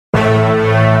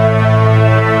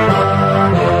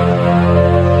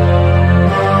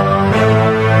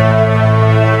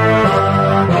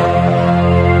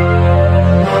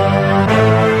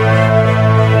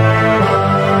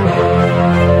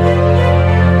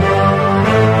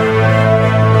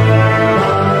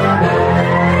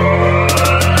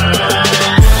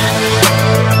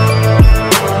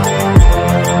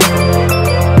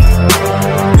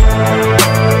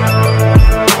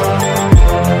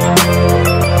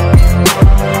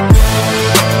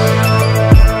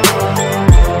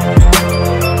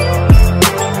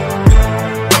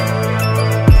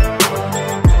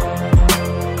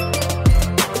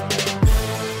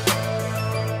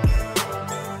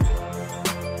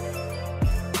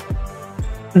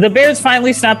The Bears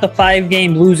finally snapped the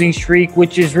 5-game losing streak,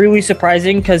 which is really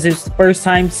surprising because it's the first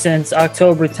time since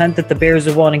October 10th that the Bears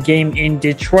have won a game in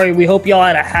Detroit. We hope y'all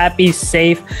had a happy,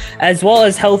 safe, as well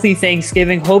as healthy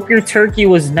Thanksgiving. Hope your turkey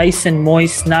was nice and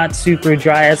moist, not super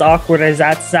dry, as awkward as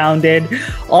that sounded.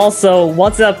 Also,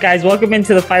 what's up, guys? Welcome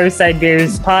into the Fireside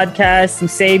Bears podcast.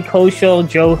 Usaid Koshal,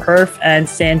 Joe Herf, and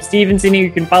Sam Stevenson here.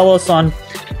 You can follow us on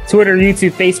Twitter,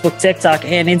 YouTube, Facebook, TikTok,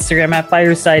 and Instagram at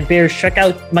Fireside Bears. Check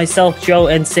out myself, Joe,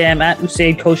 and Sam at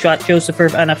Usaid Koshal, Joseph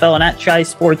Herf NFL, and at Shy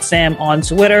Sports Sam on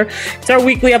Twitter. It's our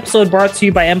weekly episode brought to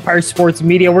you by Empire Sports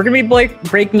Media. We're going to be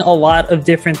breaking a lot of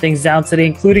different things down today,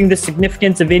 including the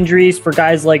significance of injuries for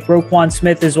guys like Roquan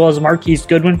Smith as well as Marquise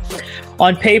Goodwin.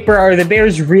 On paper, are the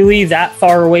Bears really that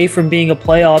far away from being a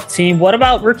playoff team? What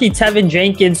about rookie Teven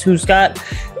Jenkins, who's got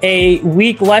a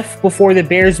week left before the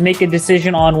Bears make a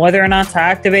decision on whether or not to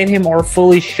activate him or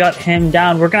fully shut him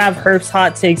down? We're going to have Herf's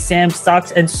hot takes, Sam's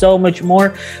stocks, and so much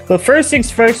more. But first things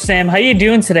first, Sam, how you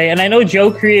doing today? And I know Joe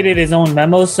created his own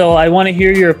memo, so I want to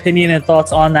hear your opinion and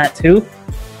thoughts on that too.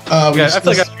 I feel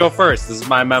like I should go first. This is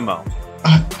my memo.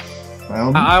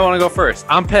 I want to go first.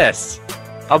 I'm pissed.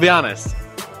 I'll be honest.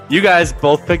 You guys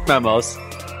both picked memos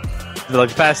for like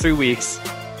the past 3 weeks.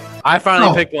 I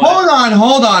finally picked one.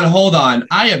 Hold on.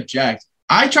 I object.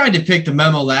 I tried to pick the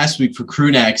memo last week for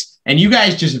crew necks, and you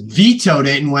guys just vetoed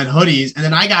it and went hoodies, and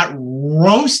then I got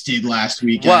roasted last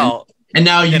weekend. Well, and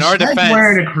now you're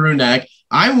wearing a crew neck.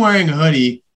 I'm wearing a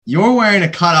hoodie. You're wearing a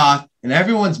cutoff, and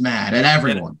everyone's mad at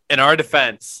everyone. In our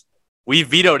defense, we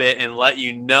vetoed it and let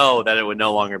you know that it would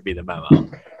no longer be the memo.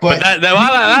 But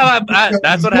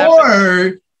that's what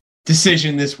happened.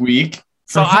 Decision this week.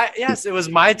 So it was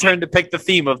my turn to pick the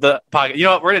theme of the podcast. You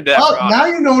know what? We're gonna do that. Now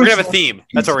you know we're gonna have a theme.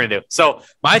 That's what we're gonna do. So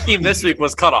my theme this week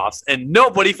was cutoffs, and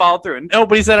nobody followed through. And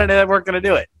nobody said they weren't gonna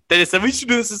do it. They just said we should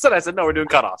do this instead. I said no, we're doing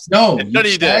cutoffs. No, and none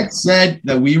of you did. Said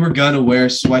that we were gonna wear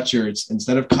sweatshirts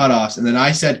instead of cutoffs, and then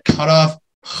I said cutoff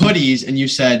hoodies, and you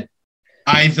said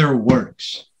either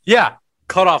works. Yeah,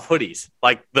 cutoff hoodies,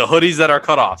 like the hoodies that are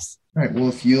cutoffs. All right. Well,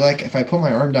 if I put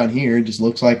my arm down here, it just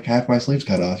looks like half my sleeve's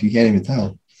cut off. You can't even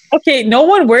tell. Okay, no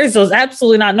one wears those.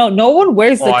 Absolutely not. No one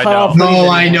wears the cutoff. No,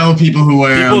 I know people who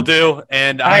wear them. People do,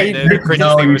 and they're the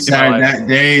cringiest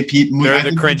they're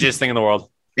the cringiest thing in the world.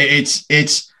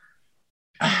 It's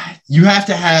you have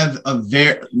to have a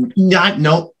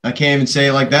I can't even say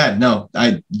it like that. No,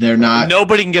 they're not.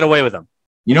 Nobody can get away with them.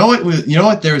 You know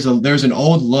what? There's an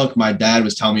old look my dad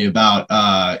was telling me about.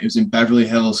 It was in Beverly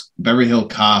Hills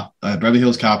Cop. I don't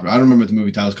remember what the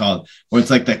movie title was called. Where it's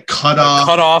like the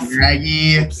cutoff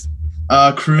baggy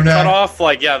crew neck.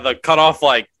 The cutoff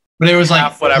But it was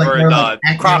half whatever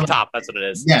crop top. That's what it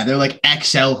is. Yeah, they're like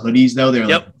XL hoodies though. They're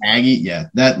like baggy. Yeah,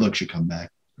 that look should come back.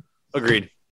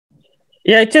 Agreed.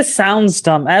 Yeah, it just sounds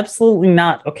dumb. Absolutely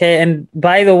not. Okay. And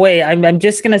by the way, I'm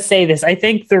just going to say this. I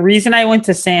think the reason I went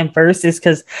to Sam first is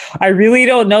because I really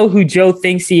don't know who Joe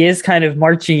thinks he is kind of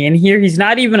marching in here. He's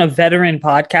not even a veteran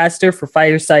podcaster for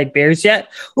Fireside Bears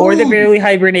yet or the Barely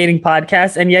Hibernating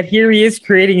podcast. And yet here he is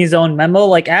creating his own memo.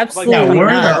 Like, absolutely we're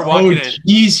not.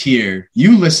 OGs here.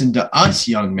 You listen to us,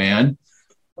 young man.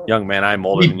 Young man, I'm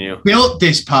older than you. Built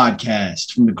this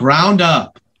podcast from the ground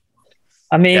up.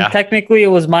 I mean, technically it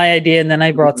was my idea, and then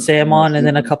I brought Sam on and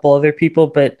then a couple other people.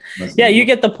 But yeah, you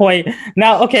get the point.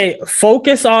 Now, okay,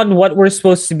 focus on what we're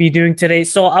supposed to be doing today.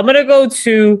 So I'm going to go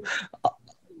to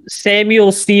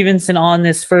Samuel Stevenson on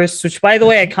this first, which, by the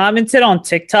way, I commented on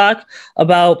TikTok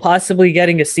about possibly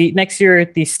getting a seat next year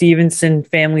at the Stevenson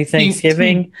family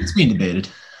Thanksgiving. It's being debated.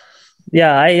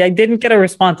 Yeah, I didn't get a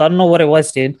response. I don't know what it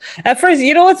was, dude. At first,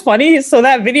 you know what's funny? So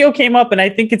that video came up, and I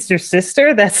think it's your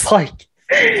sister that's like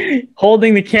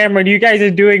holding the camera, and you guys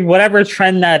are doing whatever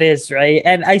trend that is, right?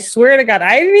 And I swear to God,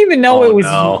 I didn't even know it was.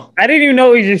 No. I didn't even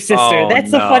know it was your sister.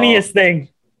 That's the funniest thing.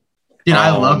 Dude, I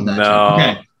love that.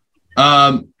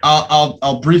 Okay,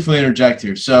 I'll briefly interject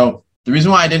here. So the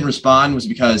reason why I didn't respond was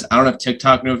because I don't have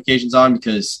TikTok notifications on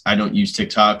because I don't use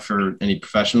TikTok for any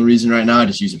professional reason right now. I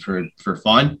just use it for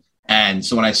fun. And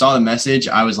so when I saw the message,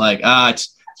 I was like,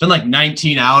 it's been like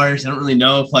 19 hours. I don't really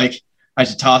know if I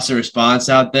should toss a response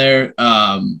out there,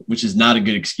 which is not a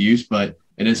good excuse, but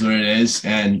it is what it is.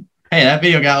 And hey, that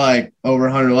video got over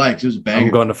 100 likes. It was a banger.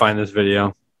 I'm going to find this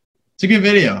video. It's a good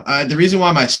video. The reason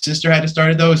why my sister had to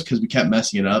start it though is because we kept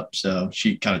messing it up. So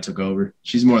she kind of took over.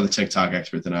 She's more the TikTok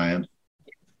expert than I am.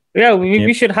 Yeah,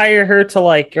 we should hire her to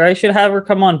or I should have her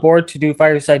come on board to do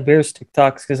Fireside Bears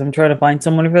TikToks because I'm trying to find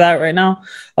someone for that right now.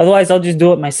 Otherwise, I'll just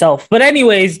do it myself. But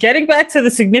anyways, getting back to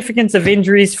the significance of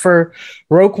injuries for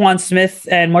Roquan Smith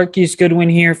and Marquise Goodwin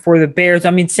here for the Bears.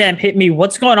 I mean, Sam, hit me.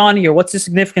 What's going on here? What's the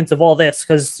significance of all this?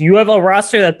 Because you have a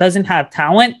roster that doesn't have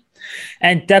talent.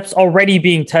 and depth's already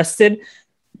being tested.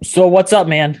 So what's up,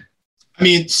 man? I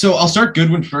mean, so I'll start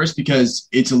Goodwin first because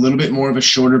it's a little bit more of a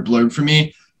shorter blurb for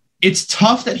me. It's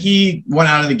tough that he went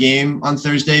out of the game on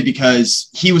Thursday because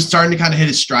he was starting to kind of hit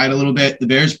his stride a little bit. The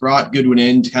Bears brought Goodwin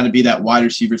in to kind of be that wide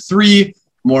receiver 3,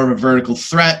 more of a vertical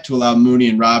threat to allow Mooney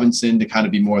and Robinson to kind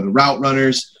of be more of the route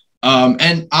runners.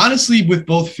 And honestly, with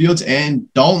both Fields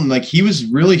and Dalton, like he was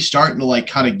really starting to like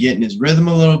kind of get in his rhythm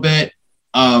a little bit.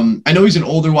 I know he's an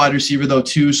older wide receiver though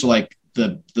too, so like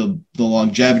the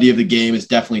longevity of the game is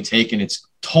definitely taking its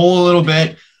toll a little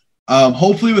bit.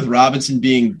 Hopefully with Robinson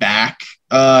being back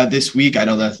this week, I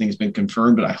know that thing's been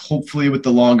confirmed, but hopefully with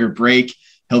the longer break,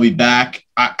 he'll be back.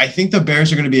 I think the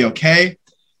Bears are going to be okay.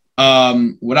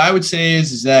 What I would say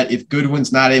is that if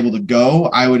Goodwin's not able to go,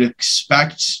 I would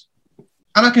expect,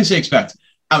 I'm not going to say expect,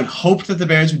 I would hope that the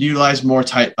Bears would utilize more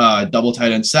double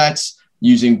tight end sets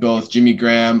using both Jimmy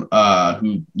Graham,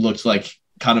 who looked like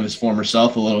kind of his former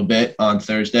self a little bit on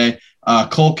Thursday.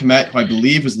 Cole Kmet, who I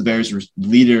believe was the Bears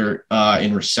leader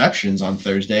in receptions on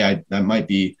Thursday. That might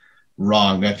be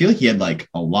wrong. I feel like he had like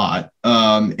a lot.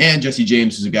 And Jesse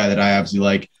James is a guy that I obviously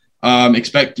like.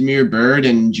 Expect Damiere Byrd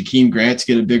and Jakeem Grant to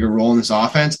get a bigger role in this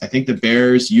offense. I think the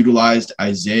Bears utilized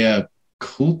Isaiah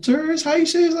Coulter is how you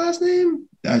say his last name.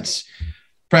 That's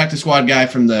practice squad guy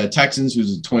from the Texans,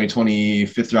 who's a 2020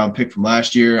 fifth-round pick from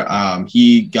last year.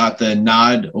 He got the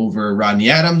nod over Rodney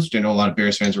Adams, which I know a lot of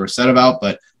Bears fans were upset about,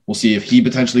 but we'll see if he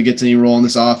potentially gets any role in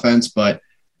this offense. But,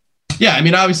 yeah, I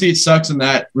mean, obviously it sucks in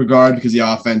that regard because the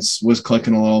offense was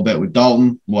clicking a little bit with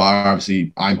Dalton. Well,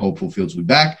 obviously I'm hopeful Fields will be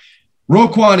back.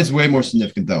 Roquan is way more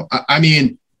significant, though. I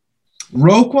mean,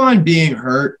 Roquan being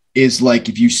hurt is like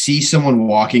if you see someone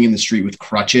walking in the street with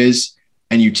crutches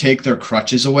and you take their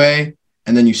crutches away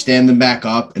and then you stand them back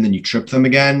up and then you trip them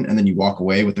again and then you walk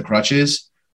away with the crutches.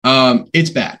 It's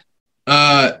bad.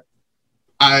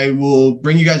 I will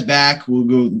bring you guys back. We'll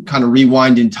go kind of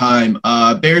rewind in time.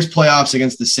 Bears playoffs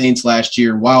against the Saints last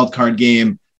year, wild card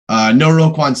game. No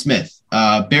Roquan Smith.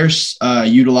 Bears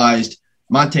utilized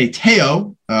Monte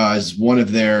Teo as one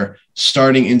of their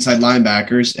starting inside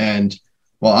linebackers. And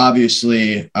while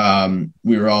obviously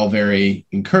we were all very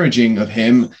encouraging of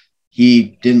him,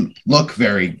 he didn't look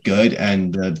very good.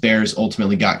 And the Bears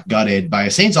ultimately got gutted by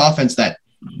a Saints offense that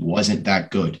wasn't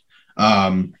that good.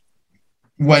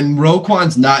 When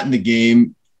Roquan's not in the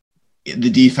game, the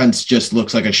defense just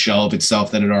looks like a shell of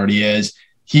itself than it already is.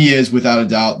 He is, without a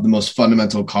doubt, the most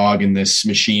fundamental cog in this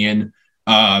machine.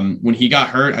 When he got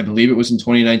hurt, I believe it was in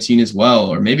 2019 as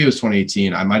well, or maybe it was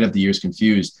 2018. I might have the years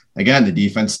confused. Again, the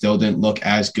defense still didn't look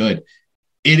as good.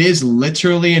 It is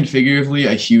literally and figuratively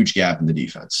a huge gap in the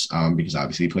defense because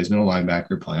obviously he plays middle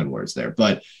linebacker, play on words there.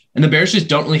 And the Bears just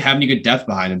don't really have any good depth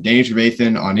behind him. Danny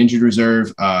Trevathan on injured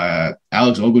reserve.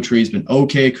 Alex Ogletree has been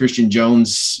okay. Christian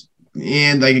Jones.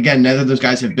 And like, again, neither of those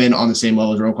guys have been on the same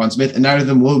level as Roquan Smith. And neither of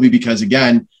them will be because,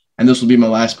 again, and this will be my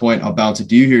last point, I'll bounce it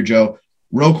to you here, Joe.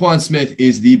 Roquan Smith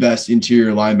is the best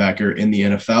interior linebacker in the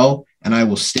NFL. And I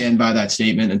will stand by that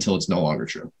statement until it's no longer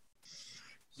true.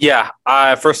 Yeah.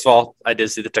 First of all, I did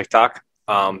see the TikTok.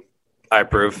 I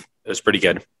approve. It was pretty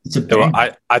good.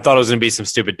 I thought it was going to be some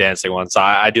stupid dancing ones. So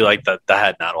I do like the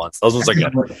head nod ones. Those ones are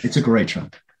good. It's a great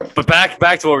trend. But back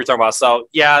to what we were talking about. So,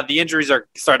 yeah, the injuries are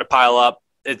starting to pile up.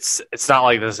 It's not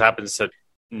like this happens to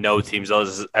no teams. Though.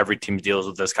 Every team deals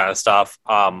with this kind of stuff.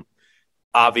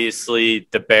 Obviously,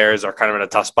 the Bears are kind of in a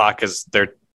tough spot because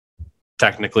they're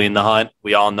technically in the hunt.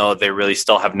 We all know they really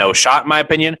still have no shot, in my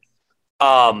opinion.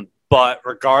 But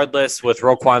regardless, with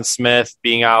Roquan Smith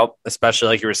being out, especially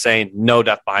like you were saying, no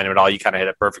depth behind him at all. You kind of hit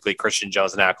it perfectly. Christian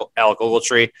Jones and Alec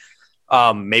Ogletree.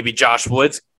 Maybe Josh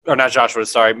Woods, or not Josh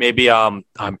Woods, sorry. Maybe I'm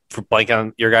blanking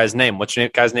on your guy's name. What's your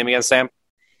guy's name again, Sam?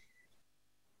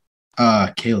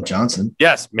 Caleb Johnson.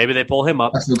 Yes, maybe they pull him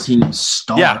up. That's the team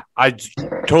star. Yeah, I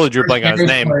totally drew a blank on his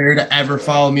name. Player to ever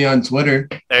follow me on Twitter.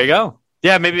 There you go.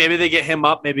 Yeah, maybe they get him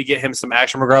up. Maybe get him some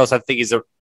action. Regardless, I think he's an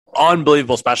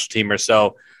unbelievable special teamer.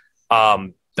 So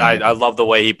I love the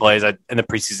way he plays. In the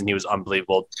preseason, he was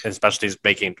unbelievable, especially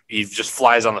he just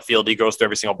flies on the field. He goes through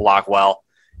every single block well.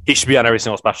 He should be on every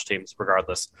single special teams,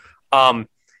 regardless.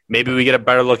 Maybe we get a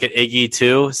better look at Iggy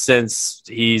too, since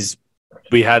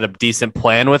we had a decent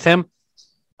plan with him.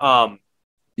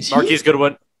 Marquise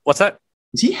Goodwin. What's that?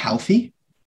 Is he healthy?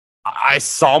 I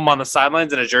saw him on the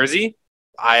sidelines in a jersey.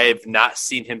 I've not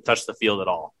seen him touch the field at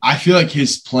all. I feel like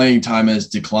his playing time has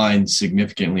declined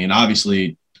significantly, and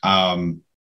obviously,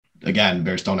 again,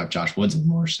 Bears don't have Josh Woods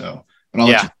anymore. So,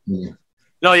 but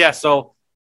So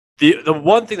the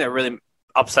one thing that really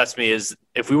upsets me is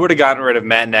if we would have gotten rid of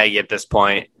Matt Nagy at this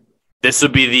point, this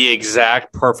would be the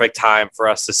exact perfect time for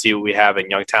us to see what we have in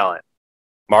young talent.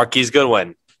 Marquise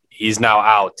Goodwin, he's now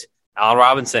out. Allen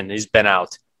Robinson, he's been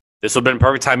out. This would have been a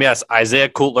perfect time. Yes, Isaiah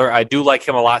Coutler, I do like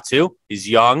him a lot too. He's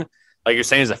young. Like you're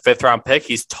saying, he's a 5th-round pick.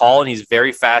 He's tall and he's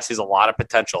very fast. He's a lot of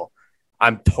potential.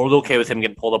 I'm totally okay with him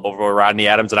getting pulled up over Rodney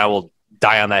Adams, and I will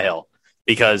die on that hill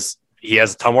because he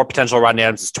has a ton more potential. Rodney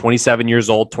Adams is 27 years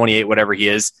old, 28, whatever he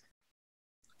is.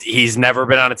 He's never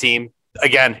been on a team.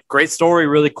 Again, great story,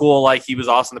 really cool. Like he was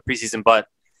awesome in the preseason, but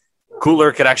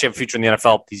Coutler could actually have a future in the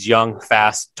NFL. He's young,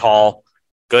 fast, tall,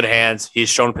 good hands. He's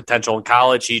shown potential in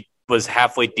college. He was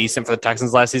halfway decent for the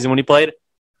Texans last season when he played.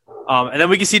 And then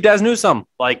we can see Dez Newsome.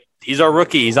 Like, he's our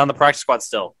rookie. He's on the practice squad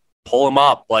still. Pull him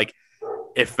up. Like,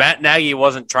 if Matt Nagy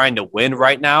wasn't trying to win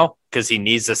right now because he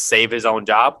needs to save his own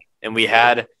job, and we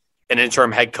had an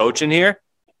interim head coach in here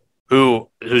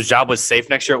whose job was safe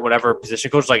next year at whatever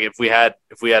position coach, like if we had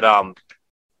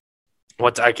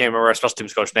I can't remember our special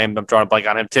teams coach name. I'm drawing a blank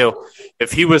on him too.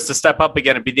 If he was to step up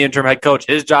again and be the interim head coach,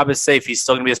 his job is safe. He's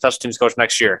still going to be a special teams coach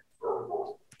next year.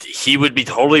 He would be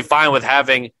totally fine with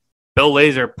having Bill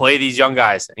Lazor play these young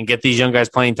guys and get these young guys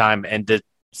playing time and to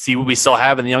see what we still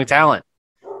have in the young talent.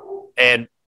 And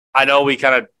I know we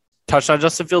kind of touched on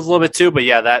Justin Fields a little bit too, but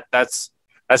yeah, that's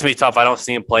going to be tough. I don't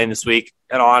see him playing this week.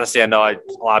 And honestly, I know a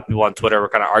lot of people on Twitter were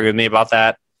kind of arguing with me about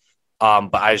that.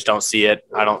 But I just don't see it.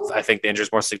 I think the injury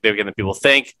is more significant than people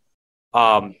think.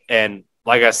 And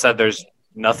like I said, there's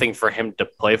nothing for him to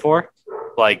play for.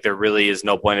 Like there really is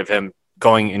no point of him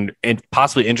going and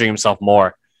possibly injuring himself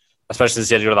more, especially since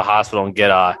he had to go to the hospital and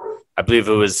get I believe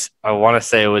it was one of his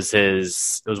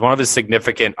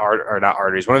significant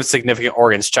one of his significant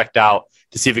organs checked out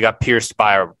to see if he got pierced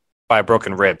by a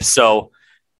broken rib. So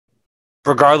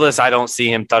regardless, I don't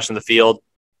see him touching the field.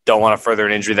 Don't want to further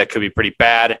an injury that could be pretty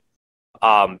bad.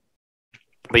 But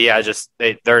yeah,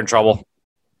 they're in trouble.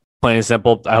 Plain and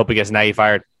simple. I hope he gets Nagy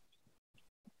fired.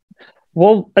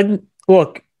 Well,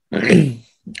 look,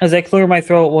 as I clear my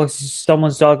throat while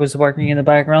someone's dog was barking in the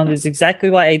background, is exactly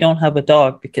why I don't have a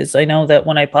dog, because I know that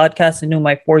when I podcast and do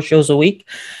my 4 shows a week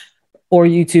or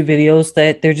YouTube videos,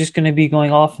 that they're just going to be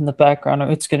going off in the background,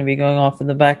 or it's going to be going off in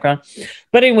the background.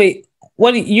 But anyway,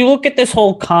 when you look at this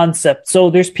whole concept, so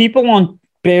there's people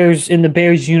in the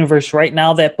Bears universe right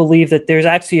now that believe that there's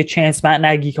actually a chance Matt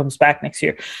Nagy comes back next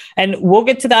year. And we'll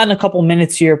get to that in a couple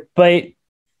minutes here. But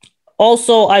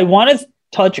also, I want to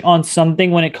touch on something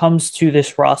when it comes to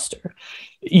this roster.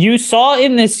 You saw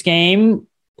in this game,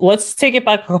 let's take it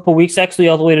back a couple weeks, actually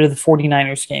all the way to the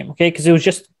 49ers game, okay? Because it was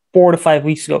just 4 to 5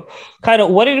 weeks ago. Kind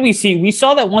of, what did we see? We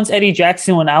saw that once Eddie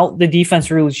Jackson went out, the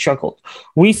defense really struggled.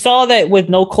 We saw that with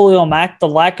no Khalil Mack, the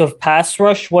lack of pass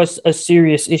rush was a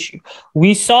serious issue.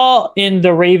 We saw in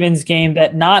the Ravens game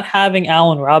that not having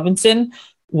Allen Robinson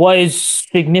was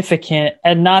significant,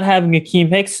 and not having Akeem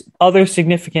Hicks, other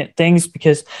significant things,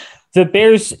 because the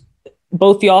Bears,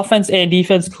 both the offense and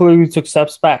defense, clearly took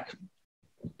steps back.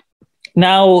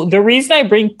 Now, the reason I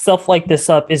bring stuff like this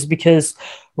up is because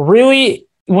really,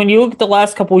 when you look at the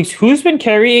last couple weeks, who's been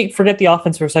carrying, forget the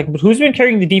offense for a second, but who's been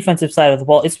carrying the defensive side of the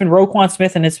ball? It's been Roquan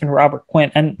Smith and it's been Robert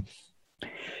Quinn. And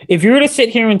if you were to sit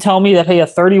here and tell me that, hey, a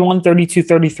 31, 32,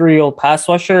 33-year-old pass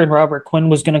rusher and Robert Quinn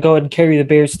was going to go ahead and carry the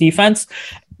Bears defense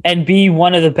and be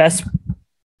one of the best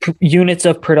units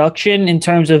of production in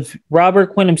terms of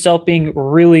Robert Quinn himself being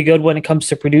really good when it comes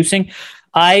to producing,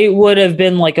 I would have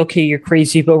been like, okay, you're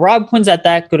crazy. But Rob Quinn's at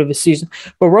that good of a season.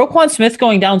 But Roquan Smith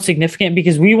going down significant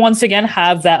because we once again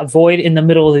have that void in the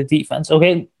middle of the defense.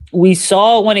 Okay. We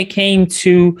saw when it came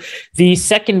to the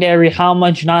secondary how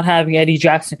much not having Eddie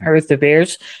Jackson hurt the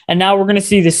Bears. And now we're going to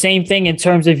see the same thing in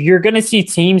terms of you're going to see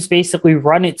teams basically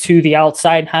run it to the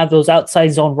outside and have those outside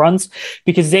zone runs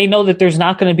because they know that there's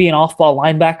not going to be an off-ball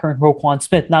linebacker in Roquan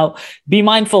Smith. Now, be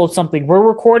mindful of something. We're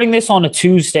recording this on a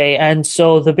Tuesday, and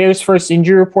so the Bears' first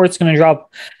injury report is going to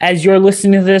drop as you're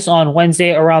listening to this on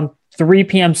Wednesday around 3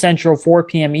 p.m. Central, 4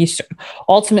 p.m. Eastern.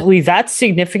 Ultimately, that's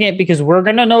significant because we're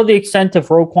going to know the extent of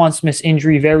Roquan Smith's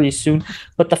injury very soon.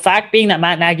 But the fact being that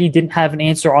Matt Nagy didn't have an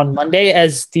answer on Monday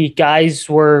as the Bears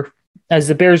were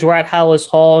at Hallis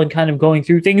Hall and kind of going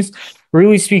through things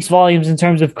really speaks volumes in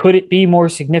terms of could it be more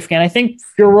significant. I think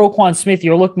if you're Roquan Smith,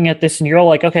 you're looking at this and you're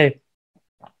like, okay,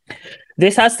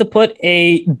 this has to put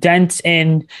a dent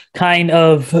in kind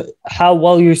of how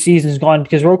well your season's gone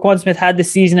because Roquan Smith had the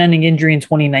season-ending injury in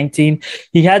 2019.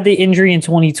 He had the injury in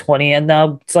 2020, and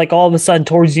now it's like all of a sudden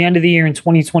towards the end of the year in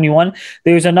 2021,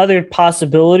 there's another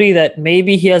possibility that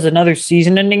maybe he has another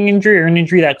season-ending injury or an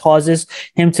injury that causes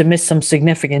him to miss some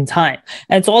significant time.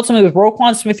 And so ultimately with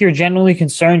Roquan Smith, you're genuinely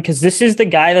concerned because this is the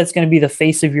guy that's going to be the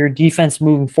face of your defense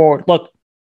moving forward. Look,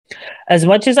 As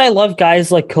much as I love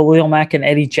guys like Khalil Mack and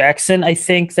Eddie Jackson, I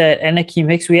think that and Akeem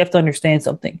Hicks, we have to understand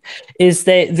something, is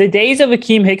that the days of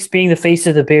Akeem Hicks being the face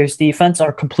of the Bears defense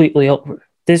are completely over.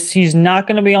 He's not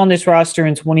going to be on this roster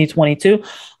in 2022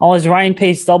 unless Ryan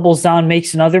Pace doubles down,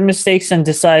 makes another mistakes, and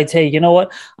decides, hey, you know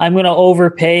what? I'm going to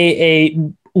overpay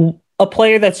a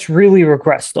player that's really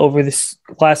regressed over this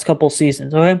last couple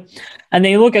seasons, okay? And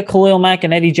then you look at Khalil Mack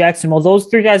and Eddie Jackson. Well, those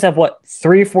three guys have,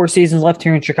 3 or 4 seasons left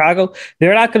here in Chicago.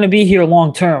 They're not going to be here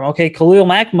long term, okay? Khalil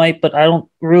Mack might, but I'm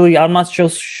not so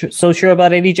sure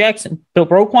about Eddie Jackson. But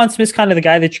Roquan Smith's kind of the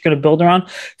guy that you're going to build around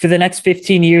for the next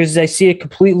 15 years. I see a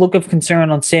complete look of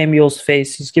concern on Samuel's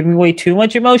face. He's giving away too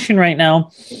much emotion right now.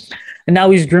 And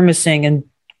now he's grimacing and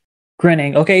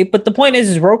grinning. Okay, but the point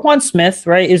is Roquan Smith,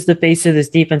 right, is the face of this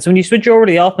defense. When you switch over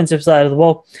to the offensive side of the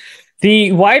ball,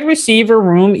 the wide receiver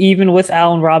room, even with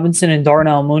Allen Robinson and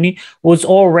Darnell Mooney, was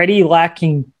already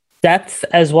lacking depth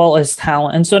as well as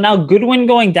talent. And so now Goodwin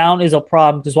going down is a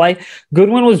problem. Because why?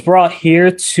 Goodwin was brought here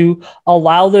to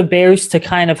allow the Bears to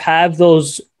kind of have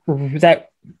that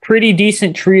pretty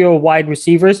decent trio of wide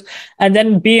receivers and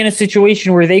then be in a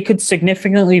situation where they could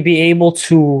significantly be able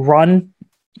to run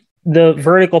the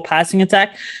vertical passing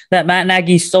attack that Matt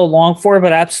Nagy so longed for,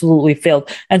 but absolutely failed.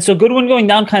 And so Goodwin going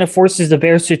down kind of forces the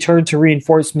Bears to turn to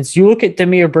reinforcements. You look at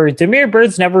Damiere Byrd. Damiere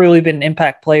Byrd's never really been an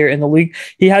impact player in the league.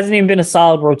 He hasn't even been a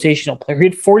solid rotational player. He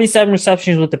had 47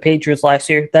 receptions with the Patriots last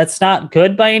year. That's not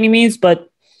good by any means,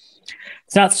 but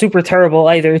it's not super terrible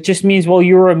either. It just means, well,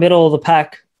 you were a middle of the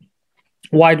pack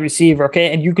wide receiver,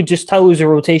 okay? And you could just tell who's a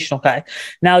rotational guy.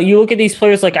 Now, you look at these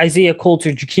players like Isaiah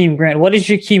Coulter, Jakeem Grant. What is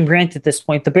Jakeem Grant at this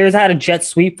point? The Bears had a jet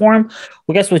sweep for him.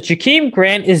 Well, guess what? Jakeem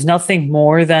Grant is nothing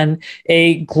more than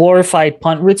a glorified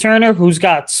punt returner who's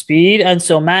got speed. And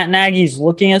so Matt Nagy's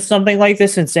looking at something like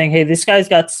this and saying, hey, this guy's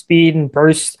got speed and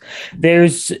burst.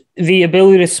 There's the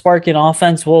ability to spark an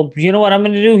offense. Well, you know what I'm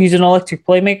going to do? He's an electric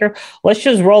playmaker. Let's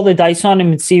just roll the dice on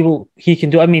him and see what he can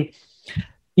do. I mean,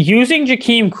 using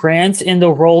Jakeem Grant in the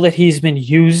role that he's been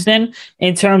used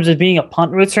in terms of being a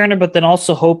punt returner, but then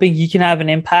also hoping he can have an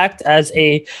impact as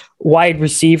a wide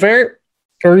receiver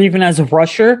or even as a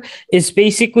rusher is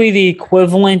basically the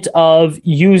equivalent of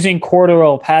using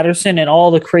Cordero Patterson and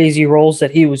all the crazy roles that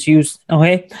he was used.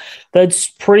 Okay. That's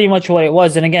pretty much what it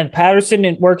was. And again, Patterson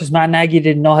didn't work because Matt Nagy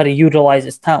didn't know how to utilize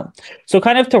his talent. So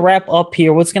kind of to wrap up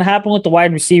here, what's going to happen with the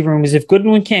wide receiver room is if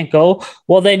Goodwin can't go,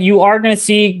 well, then you are going to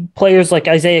see players like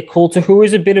Isaiah Coulter, who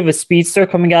is a bit of a speedster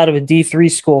coming out of a D3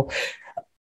 school.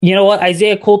 You know what?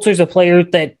 Isaiah Coulter is a player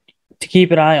that to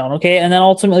keep an eye on, okay? And then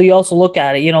ultimately you also look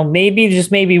at it, you know, maybe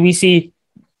we see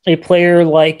a player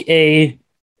like a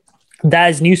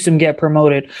Daz Newsome get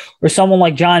promoted or someone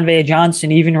like John Vay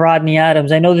Johnson, even Rodney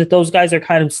Adams. I know that those guys are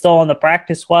kind of still on the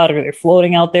practice squad or they're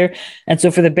floating out there. And so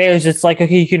for the Bears, it's like,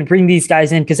 okay, you can bring these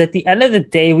guys in because at the end of the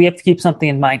day, we have to keep something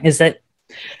in mind is that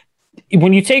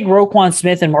when you take Roquan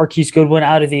Smith and Marquise Goodwin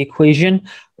out of the equation,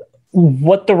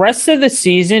 what the rest of the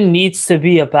season needs to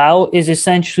be about is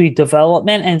essentially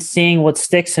development and seeing what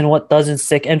sticks and what doesn't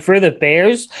stick. And for the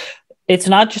Bears, it's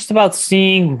not just about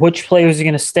seeing which players are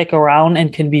going to stick around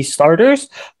and can be starters,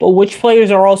 but which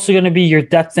players are also going to be your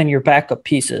depth and your backup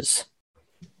pieces.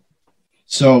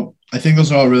 So I think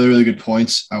those are all really, really good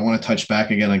points. I want to touch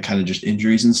back again on kind of just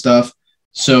injuries and stuff.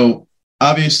 So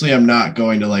obviously I'm not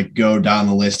going to go down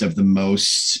the list of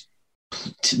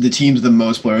the teams with the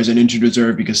most players in injured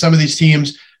reserve because some of these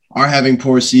teams are having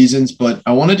poor seasons, but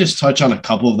I want to just touch on a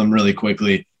couple of them really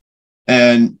quickly.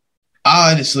 And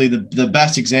honestly, the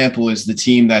best example is the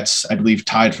team that's, I believe,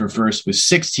 tied for first with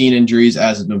 16 injuries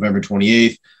as of November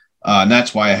 28th. And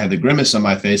that's why I had the grimace on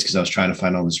my face because I was trying to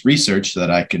find all this research so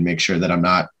that I could make sure that I'm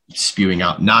not spewing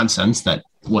out nonsense that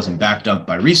wasn't backed up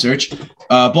by research.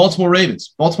 Baltimore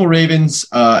Ravens. Baltimore Ravens,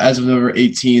 as of November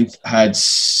 18th, had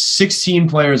 16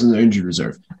 players in their injured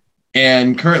reserve.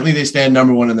 And currently they stand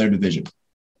number 1 in their division.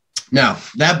 Now,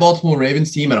 that Baltimore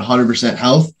Ravens team at 100%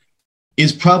 health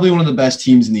is probably one of the best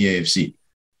teams in the AFC.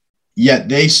 Yet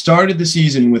they started the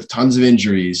season with tons of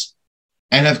injuries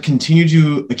and have continued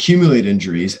to accumulate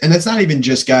injuries. And that's not even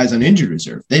just guys on injured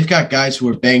reserve. They've got guys who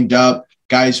are banged up,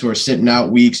 guys who are sitting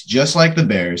out weeks, just like the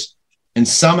Bears. And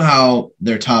somehow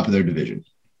they're top of their division.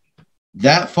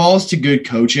 That falls to good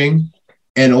coaching,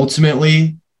 and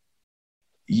ultimately,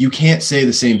 you can't say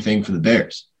the same thing for the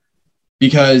Bears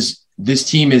because this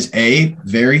team is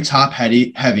very top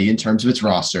heavy in terms of its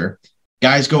roster.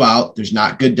 Guys go out. There's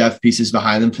not good depth pieces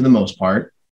behind them for the most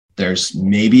part. There's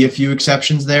maybe a few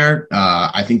exceptions there.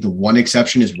 I think the one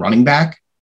exception is running back.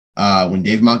 When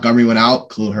Dave Montgomery went out,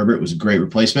 Khalil Herbert was a great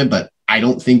replacement, but I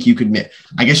don't think you could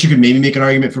 – I guess you could maybe make an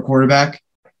argument for quarterback.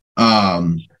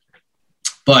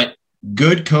 But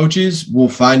good coaches will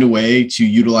find a way to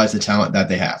utilize the talent that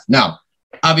they have. Now,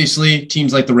 obviously,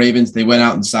 teams like the Ravens, they went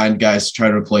out and signed guys to try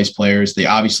to replace players. They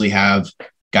obviously have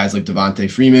guys like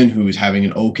Devontae Freeman, who is having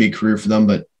an okay career for them,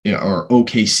 but or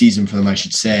okay season for them, I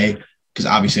should say, because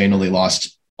obviously I know they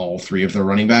lost all three of their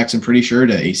running backs, I'm pretty sure,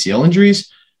 to ACL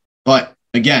injuries. But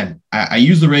again, I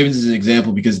use the Ravens as an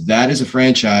example because that is a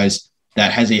franchise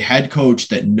that has a head coach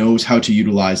that knows how to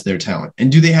utilize their talent.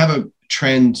 And do they have a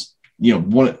trend?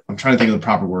 I'm trying to think of the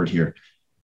proper word here.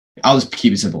 I'll just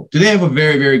keep it simple. Do they have a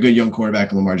very, very good young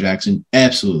quarterback in Lamar Jackson?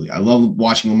 Absolutely. I love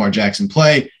watching Lamar Jackson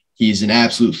play. He's an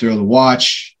absolute thrill to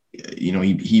watch.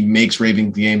 He makes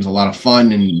Ravens games a lot of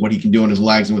fun, and what he can do on his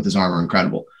legs and with his arm are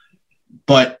incredible.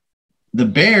 But the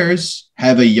Bears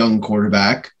have a young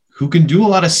quarterback who can do a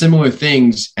lot of similar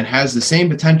things and has the same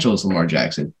potential as Lamar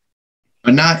Jackson,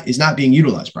 but is not being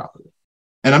utilized properly.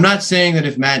 And I'm not saying that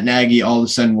if Matt Nagy all of a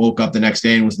sudden woke up the next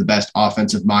day and was the best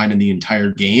offensive mind in the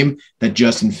entire game, that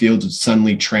Justin Fields would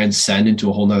suddenly transcend into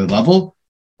a whole nother level,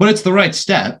 but it's the right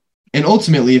step. And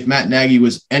ultimately, if Matt Nagy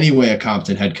was anyway a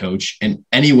competent head coach and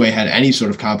anyway had any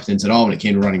sort of competence at all when it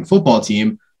came to running a football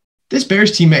team, this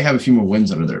Bears team may have a few more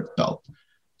wins under their belt.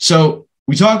 So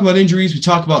we talk about injuries. We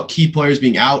talk about key players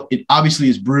being out. It obviously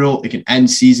is brutal. It can end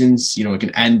seasons. It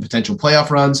can end potential playoff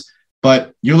runs.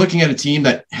 But you're looking at a team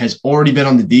that has already been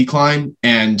on the decline.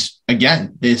 And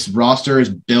again, this roster is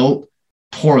built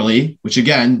poorly, which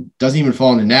again, doesn't even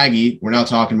fall into Nagy. We're now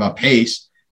talking about pace.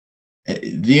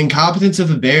 The incompetence of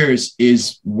the Bears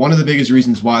is one of the biggest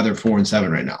reasons why they're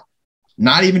 4-7 right now.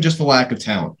 Not even just the lack of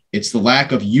talent. It's the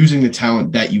lack of using the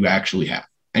talent that you actually have.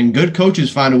 And good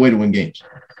coaches find a way to win games.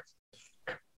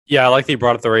 Yeah, I like that you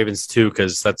brought up the Ravens too,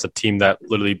 because that's a team that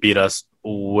literally beat us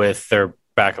with their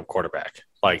backup quarterback.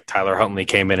 Like Tyler Huntley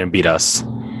came in and beat us,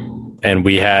 and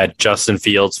we had Justin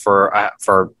Fields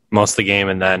for most of the game,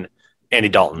 and then Andy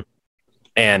Dalton,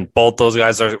 and both those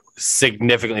guys are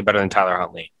significantly better than Tyler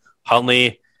Huntley.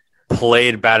 Huntley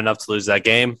played bad enough to lose that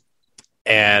game,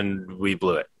 and we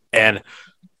blew it. And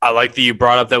I like that you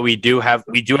brought up that we do have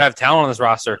talent on this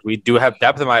roster. We do have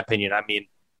depth, in my opinion. I mean,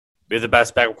 we have the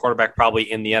best backup quarterback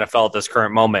probably in the NFL at this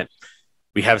current moment.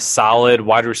 We have solid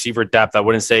wide receiver depth. I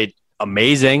wouldn't say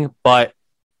amazing, but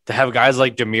to have guys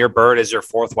like Damiere Byrd as your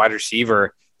fourth wide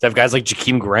receiver, to have guys like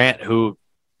Jakeem Grant who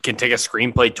can take a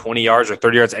screenplay 20 yards or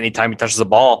 30 yards anytime he touches the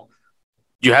ball,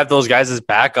 you have those guys as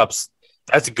backups.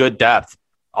 That's good depth.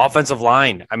 Offensive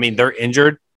line, I mean, they're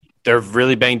injured. They're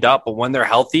really banged up, but when they're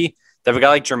healthy, they have a guy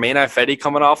like Jermaine Ifedi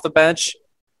coming off the bench,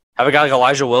 have a guy like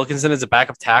Elijah Wilkinson as a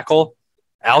backup tackle,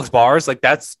 Alex Bars, like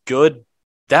that's good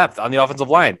depth on the offensive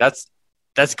line. That's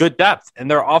good depth, and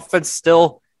their offense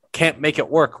still can't make it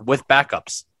work with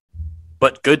backups.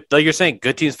 But good, like you're saying,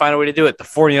 good teams find a way to do it. The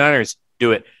 49ers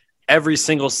do it every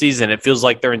single season. It feels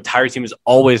like their entire team is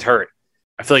always hurt.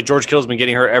 I feel like George Kittle's been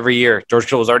getting hurt every year. George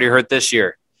Kittle was already hurt this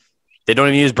year. They don't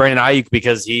even use Brandon Ayuk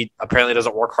because he apparently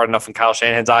doesn't work hard enough in Kyle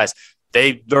Shanahan's eyes.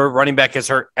 Their running back gets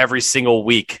hurt every single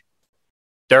week.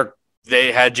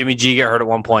 They had Jimmy G get hurt at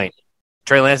one point.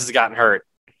 Trey Lance has gotten hurt.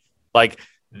 Like,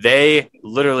 they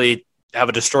literally have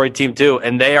a destroyed team too,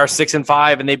 and they are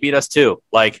 6-5, and they beat us too.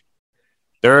 Like,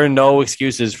 there are no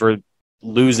excuses for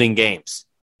losing games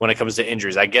when it comes to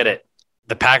injuries. I get it.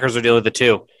 The Packers are dealing with it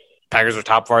too. Packers are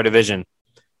top of our division.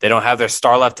 They don't have their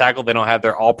star left tackle. They don't have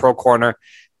their all-pro corner.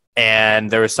 And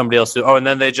there was somebody else and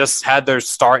then they just had their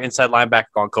star inside linebacker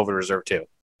on COVID reserve too.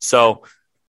 So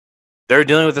they're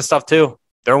dealing with this stuff too.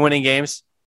 They're winning games.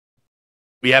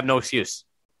 We have no excuse.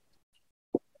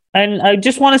 And I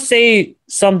just want to say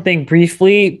something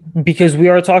briefly, because we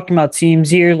are talking about teams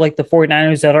here like the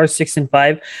 49ers that are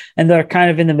 6-5 and they're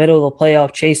kind of in the middle of the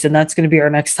playoff chase. And that's going to be our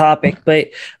next topic.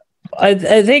 But I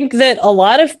think that a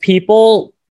lot of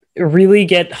people really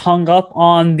get hung up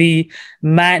on the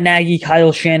Matt Nagy,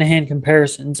 Kyle Shanahan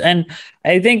comparisons. And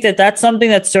I think that that's something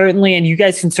that certainly, and you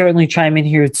guys can certainly chime in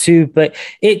here too, but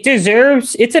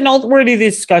it's an noteworthy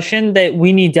discussion that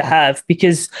we need to have,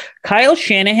 because Kyle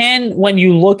Shanahan, when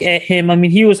you look at him, I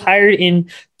mean, he was hired in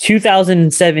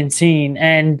 2017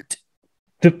 and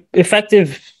the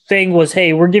effective thing was,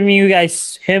 hey, we're giving you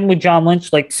guys him with John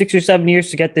Lynch like 6 or 7 years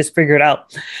to get this figured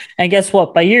out. And guess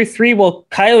what? By year 3, well,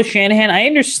 Kyle Shanahan, I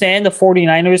understand the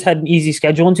 49ers had an easy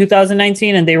schedule in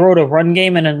 2019 and they rode a run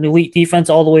game and an elite defense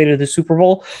all the way to the Super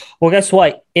Bowl. Well, guess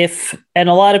what? And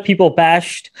a lot of people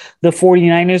bashed the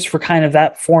 49ers for kind of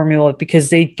that formula because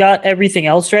they got everything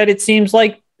else right, it seems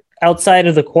like, outside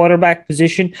of the quarterback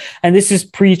position. And this is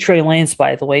pre-Trey Lance,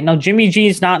 by the way. Now, Jimmy G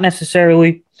is not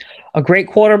necessarily a great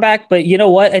quarterback, but you know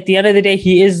what? At the end of the day,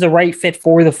 he is the right fit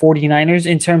for the 49ers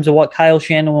in terms of what Kyle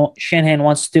Shanahan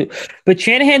wants to do. But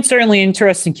Shanahan's certainly an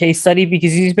interesting case study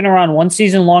because he's been around one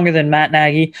season longer than Matt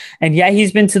Nagy. And yeah,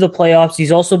 he's been to the playoffs.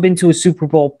 He's also been to a Super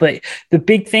Bowl. But the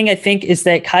big thing, I think, is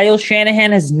that Kyle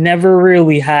Shanahan has never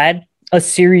really had a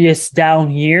serious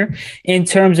down year in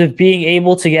terms of being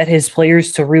able to get his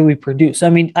players to really produce. I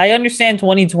mean, I understand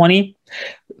 2020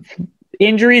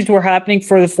 injuries were happening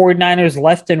for the 49ers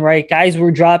left and right. Guys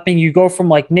were dropping. You go from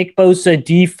like Nick Bosa,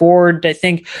 D Ford. I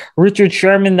think Richard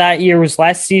Sherman that year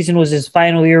last season was his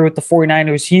final year with the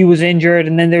 49ers. He was injured.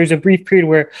 And then there was a brief period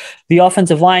where the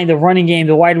offensive line, the running game,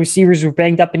 the wide receivers were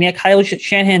banged up. And yet Kyle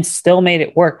Shanahan still made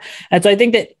it work. And so I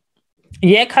think that,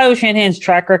 Kyle Shanahan's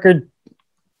track record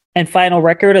and final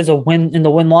record as a win in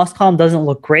the win-loss column doesn't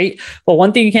look great. But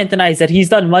one thing you can't deny is that he's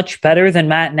done much better than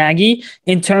Matt Nagy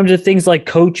in terms of things like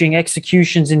coaching,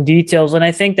 executions, and details. And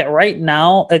I think that right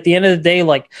now, at the end of the day,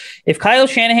 like if Kyle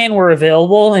Shanahan were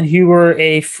available and he were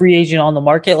a free agent on the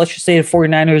market, let's just say the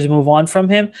 49ers move on from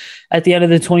him at the end of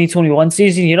the 2021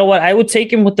 season, you know what? I would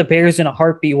take him with the Bears in a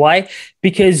heartbeat. Why?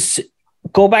 Because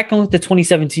go back and look at the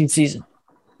 2017 season.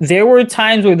 There were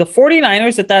times where the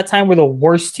 49ers at that time were the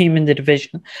worst team in the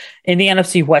division in the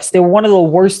NFC West. They were one of the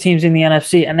worst teams in the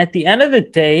NFC. And at the end of the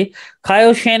day,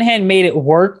 Kyle Shanahan made it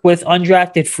work with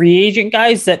undrafted free agent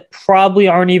guys that probably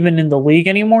aren't even in the league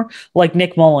anymore, like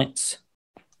Nick Mullins.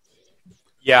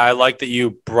 Yeah, I like that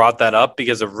you brought that up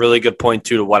because a really good point,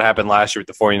 too, to what happened last year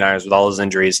with the 49ers with all those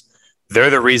injuries.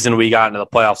 They're the reason we got into the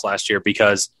playoffs last year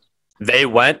because they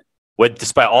went with,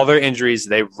 despite all their injuries,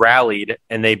 they rallied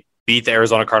and they beat the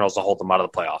Arizona Cardinals to hold them out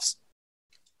of the playoffs.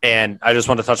 And I just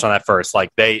want to touch on that first. Like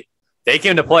they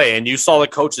came to play and you saw the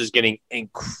coaches getting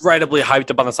incredibly hyped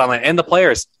up on the sideline and the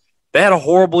players. They had a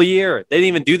horrible year. They didn't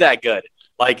even do that good.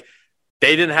 Like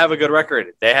they didn't have a good record.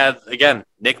 They had, again,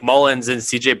 Nick Mullins and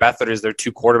CJ Beathard as their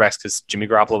two quarterbacks because Jimmy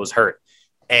Garoppolo was hurt.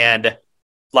 And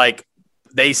like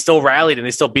they still rallied and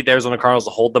they still beat the Arizona Cardinals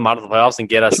to hold them out of the playoffs and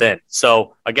get us in.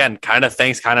 So again, kind of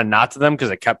thanks, kind of not to them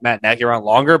because it kept Matt Nagy around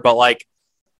longer, but like,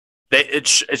 it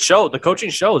showed. The coaching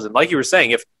shows. And like you were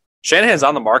saying, if Shanahan's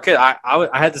on the market, I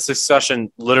had this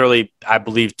discussion literally, I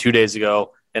believe, 2 days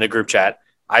ago in a group chat.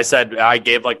 I said, I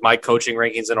gave like my coaching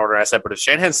rankings in order. I said, but if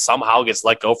Shanahan somehow gets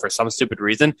let go for some stupid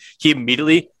reason, he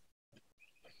immediately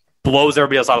blows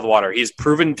everybody else out of the water. He's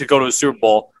proven to go to a Super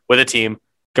Bowl with a team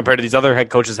compared to these other head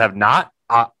coaches have not.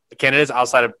 Candidates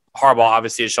outside of Harbaugh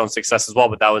obviously has shown success as well,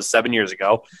 but that was 7 years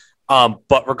ago.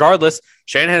 But regardless,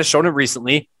 Shanahan has shown it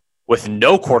recently with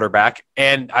no quarterback,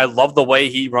 and I love the way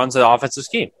he runs the offensive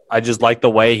scheme. I just like the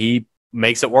way he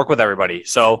makes it work with everybody.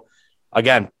 So,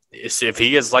 again, if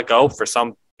he gets let go for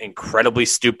some incredibly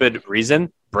stupid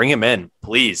reason, bring him in,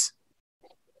 please.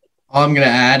 All I'm going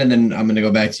to add, and then I'm going to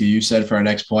go back to you said for our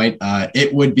next point,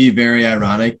 it would be very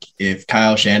ironic if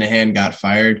Kyle Shanahan got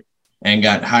fired and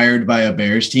got hired by a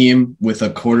Bears team with a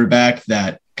quarterback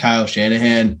that Kyle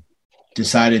Shanahan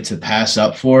decided to pass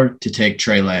up to take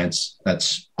Trey Lance.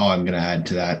 That's all I'm going to add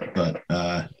to that. But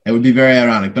it would be very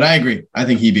ironic. But I agree. I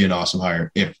think he'd be an awesome hire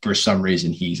if for some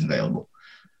reason he's available.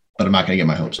 But I'm not going to get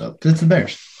my hopes up because it's the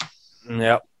Bears.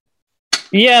 Yep.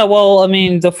 Yeah, well, I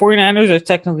mean, the 49ers are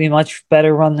technically much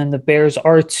better run than the Bears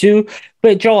are too.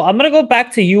 But Joel, I'm going to go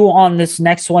back to you on this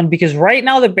next one because right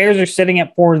now the Bears are sitting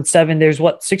at 4-7. There's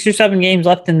 6 or 7 games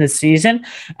left in the season.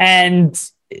 And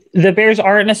the Bears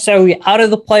aren't necessarily out of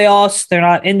the playoffs. They're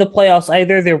not in the playoffs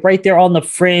either. They're right there on the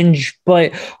fringe.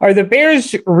 But are the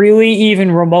Bears really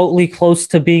even remotely close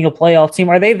to being a playoff team?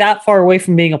 Are they that far away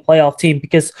from being a playoff team?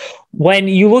 Because when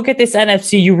you look at this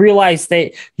NFC, you realize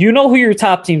that you know who your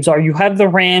top teams are. You have the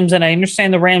Rams, and I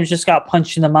understand the Rams just got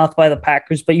punched in the mouth by the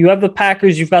Packers, but you have the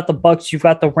Packers, you've got the Bucks, you've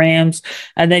got the Rams,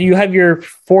 and then you have your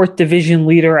fourth division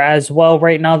leader as well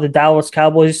right now, the Dallas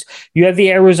Cowboys. You have the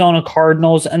Arizona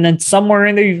Cardinals, and then somewhere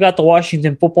in there, you've got the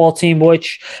Washington football team,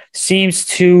 which seems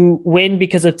to win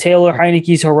because of Taylor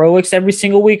Heineke's heroics every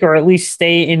single week, or at least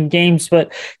stay in games.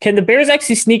 But can the Bears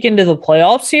actually sneak into the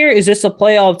playoffs here? Is this a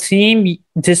playoff team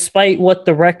despite what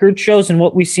the record shows and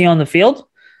what we see on the field?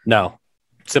 No.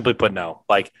 Simply put, no.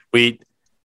 Like we're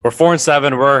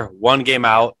 4-7, we're 1 game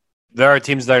out. There are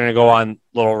teams that are going to go on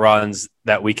little runs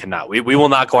that we cannot. We will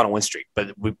not go on a win streak,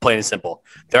 but we plain and simple.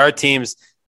 There are teams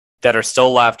that are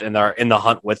still left and are in the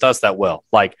hunt with us that will.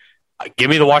 Like, give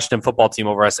me the Washington football team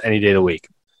over us any day of the week.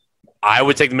 I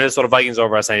would take the Minnesota Vikings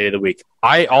over us any day of the week.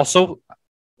 I also,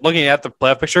 looking at the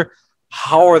playoff picture,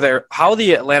 how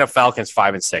the Atlanta Falcons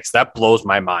 5-6? That blows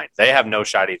my mind. They have no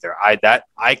shot either.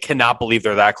 I cannot believe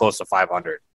they're that close to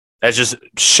 500. That just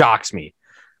shocks me.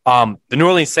 The New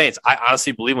Orleans Saints, I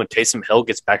honestly believe when Taysom Hill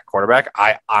gets back at quarterback,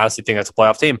 I honestly think that's a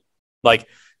playoff team. Like,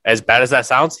 as bad as that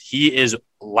sounds, he is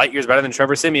light years better than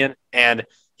Trevor Siemian, and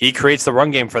he creates the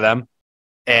run game for them.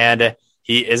 And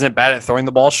he isn't bad at throwing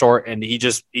the ball short, and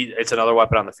it's another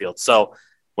weapon on the field. So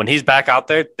when he's back out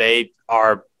there, they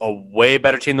are a way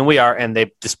better team than we are, and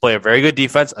they display a very good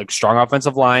defense, a strong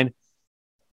offensive line,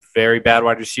 very bad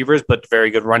wide receivers, but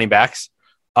very good running backs.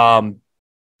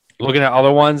 Looking at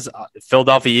other ones,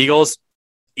 Philadelphia Eagles,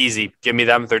 easy. Give me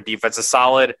them. Their defense is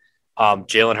solid.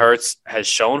 Jalen Hurts has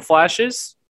shown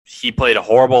flashes. He played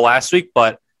horrible last week,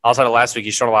 but outside of last week,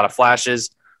 he's shown a lot of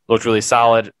flashes. Looked really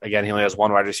solid. Again, he only has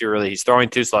one wide receiver really he's throwing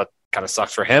to, so that kind of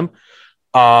sucks for him.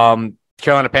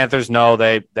 Carolina Panthers, no,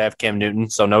 they have Cam Newton,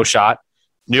 so no shot.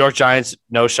 New York Giants,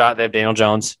 no shot. They have Daniel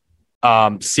Jones.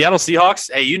 Seattle Seahawks,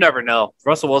 hey, you never know.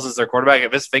 Russell Wilson's their quarterback.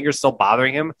 If his finger's still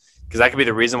bothering him, because that could be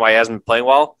the reason why he hasn't been playing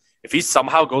well, if he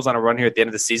somehow goes on a run here at the end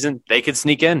of the season, they could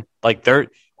sneak in. Like they're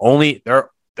only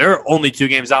 2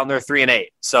 games out and they're 3-8.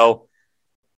 So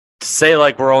to say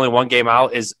like we're only 1 game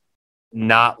out is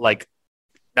not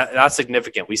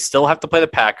significant. We still have to play the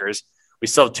Packers. We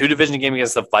still have 2 division games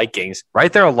against the Vikings.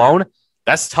 Right there alone,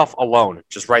 that's tough alone.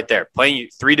 Just right there. Playing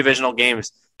 3 divisional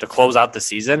games to close out the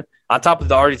season on top of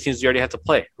the teams we already have to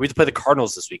play. We have to play the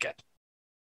Cardinals this weekend.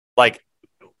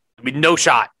 No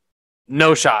shot.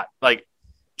 No shot. Like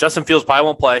Justin Fields probably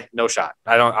won't play. No shot.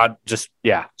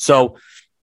 So,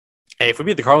 hey, if we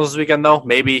beat the Cardinals this weekend, though,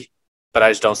 maybe, but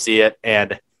I just don't see it.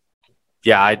 And,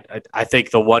 yeah, I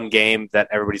think the one game that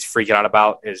everybody's freaking out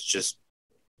about is just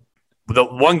the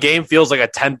one game feels like a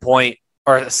 10-point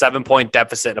or a 7-point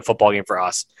deficit in a football game for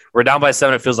us. We're down by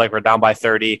 7. It feels like we're down by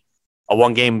 30. A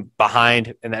 1 game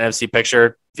behind in the NFC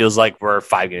picture feels like we're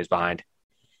 5 games behind.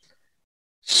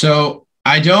 So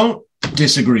I don't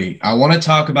disagree. I want to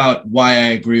talk about why I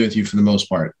agree with you for the most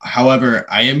part. However,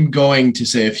 I am going to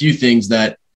say a few things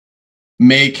that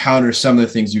may counter some of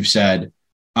the things you've said.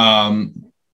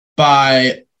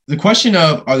 By the question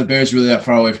of, are the Bears really that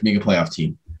far away from being a playoff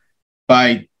team?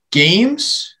 By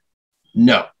games,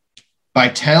 no. By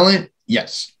talent,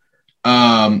 yes.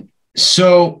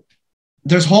 So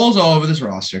there's holes all over this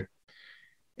roster.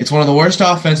 It's one of the worst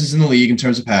offenses in the league in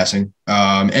terms of passing,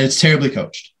 and it's terribly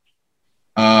coached.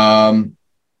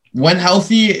 When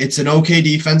healthy, it's an okay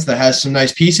defense that has some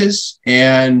nice pieces,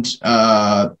 and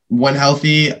when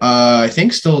healthy, I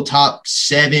think still top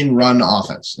 7 run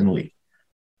offense in the league.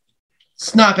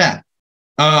 It's not bad.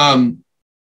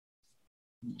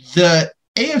 The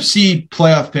AFC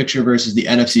playoff picture versus the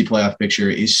NFC playoff picture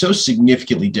is so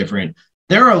significantly different.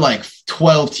 There are like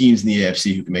 12 teams in the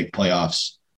AFC who can make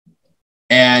playoffs,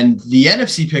 and the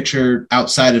NFC picture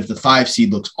outside of the 5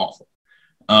 seed looks awful.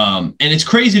 And it's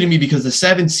crazy to me because the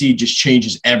 7 seed just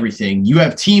changes everything. You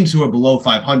have teams who are below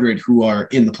 500 who are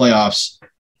in the playoffs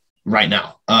right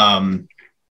now,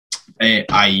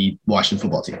 i.e. Washington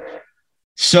football team.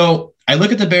 So I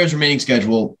look at the Bears' remaining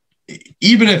schedule.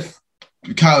 Even if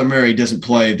Kyler Murray doesn't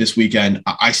play this weekend,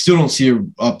 I still don't see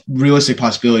a realistic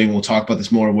possibility, and we'll talk about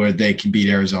this more, where they can beat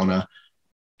Arizona.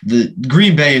 The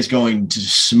Green Bay is going to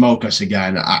smoke us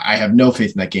again. I have no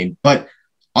faith in that game. But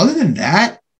other than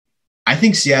that, I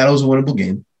think Seattle's a winnable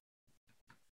game.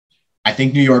 I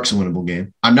think New York's a winnable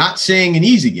game. I'm not saying an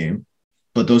easy game,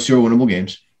 but those 2 are winnable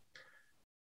games.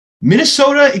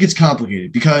 Minnesota, it gets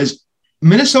complicated because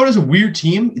Minnesota's a weird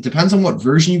team. It depends on what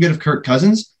version you get of Kirk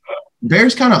Cousins.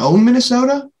 Bears kind of own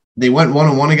Minnesota. They went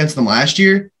 1-1 against them last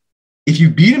year. If you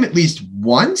beat them at least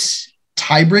once,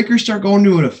 tiebreakers start going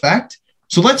into effect.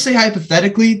 So let's say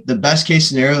hypothetically, the best case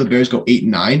scenario, the Bears go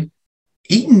 8-9.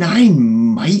 8-9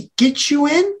 might get you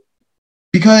in,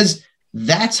 because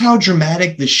that's how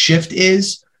dramatic the shift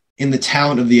is in the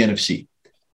talent of the NFC.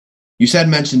 You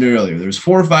mentioned it earlier. There's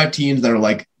 4 or 5 teams that are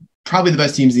like probably the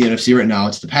best teams in the NFC right now.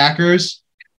 It's the Packers,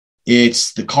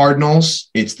 it's the Cardinals,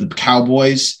 it's the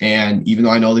Cowboys, and even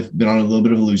though I know they've been on a little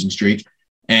bit of a losing streak,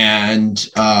 and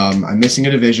I'm missing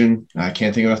a division. I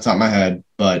can't think of it off the top of my head,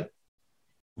 but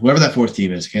whoever that 4th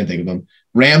team is, I can't think of them.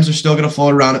 Rams are still going to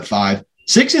float around at 5.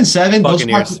 6 and 7,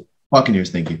 Buccaneers,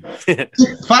 thank you.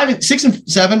 6 and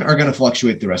 7 are going to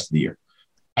fluctuate the rest of the year.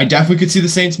 I definitely could see the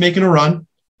Saints making a run.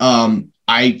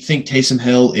 I think Taysom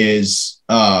Hill is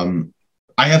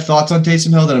I have thoughts on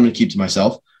Taysom Hill that I'm going to keep to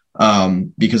myself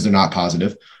because they're not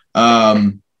positive.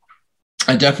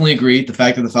 I definitely agree. The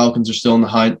fact that the Falcons are still in the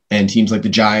hunt and teams like the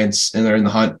Giants and they're in the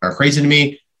hunt are crazy to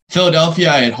me. Philadelphia,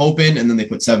 I had hope in, and then they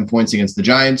put 7 points against the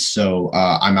Giants, so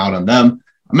I'm out on them.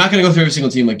 I'm not going to go through every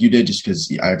single team like you did just because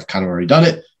I've kind of already done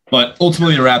it. But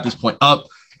ultimately, to wrap this point up,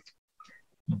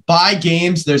 by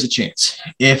games, there's a chance.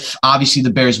 If obviously the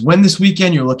Bears win this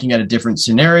weekend, you're looking at a different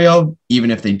scenario.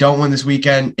 Even if they don't win this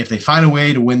weekend, if they find a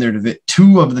way to win their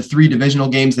 2 of the 3 divisional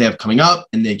games they have coming up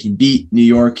and they can beat New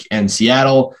York and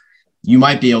Seattle, you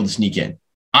might be able to sneak in.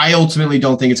 I ultimately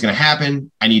don't think it's going to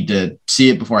happen. I need to see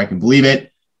it before I can believe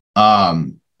it.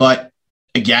 But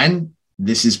again,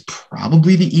 this is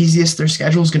probably the easiest their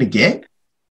schedule is going to get.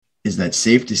 Is that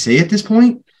safe to say at this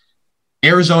point?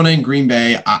 Arizona and Green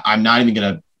Bay, I'm not even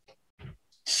going to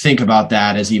think about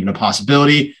that as even a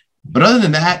possibility. But other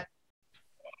than that,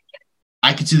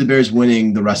 I could see the Bears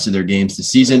winning the rest of their games this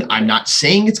season. I'm not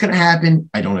saying it's going to happen.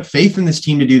 I don't have faith in this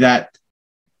team to do that.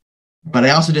 But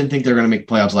I also didn't think they were going to make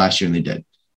playoffs last year, and they did.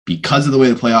 Because of the way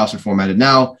the playoffs are formatted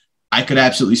now, I could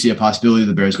absolutely see a possibility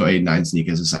the Bears go 8-9, sneak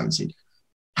as a 7 seed.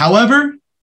 However,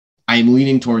 I'm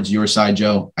leaning towards your side,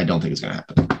 Joe. I don't think it's going to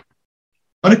happen.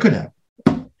 But it could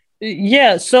happen.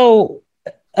 Yeah, so,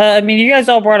 you guys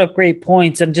all brought up great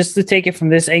points. And just to take it from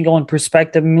this angle and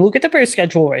perspective, look at the Bears'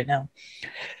 schedule right now.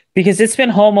 Because it's been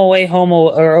home, away, home,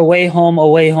 or away, home,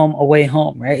 away,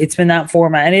 home, right? It's been that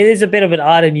format. And it is a bit of an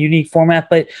odd and unique format.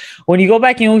 But when you go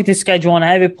back and look at the schedule, and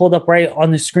I have it pulled up right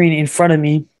on the screen in front of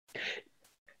me.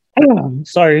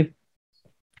 Sorry.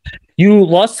 You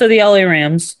lost to the LA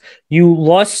Rams. You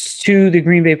lost to the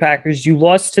Green Bay Packers. You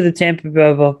lost to the Tampa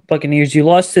Bay Buccaneers. You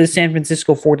lost to the San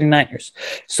Francisco 49ers.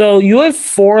 So you have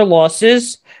 4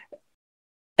 losses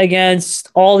against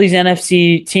all these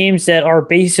NFC teams that are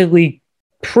basically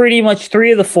pretty much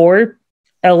 3 of the 4.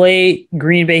 LA,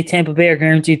 Green Bay, Tampa Bay are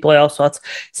guaranteed playoff spots.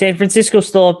 San Francisco's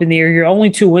still up in the air. Your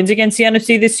only 2 wins against the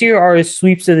NFC this year are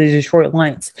sweeps of the Detroit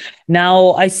Lions.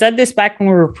 Now, I said this back when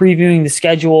we were previewing the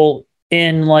schedule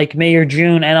in like May or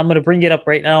June, and I'm going to bring it up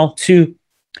right now too.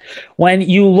 When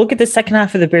you look at the second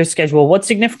half of the Bears schedule, what's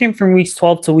significant from weeks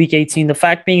 12 to week 18? The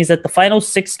fact being is that the final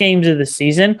 6 games of the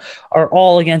season are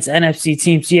all against NFC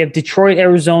teams. You have Detroit,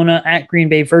 Arizona, at Green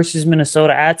Bay versus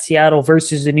Minnesota, at Seattle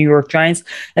versus the New York Giants,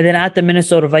 and then at the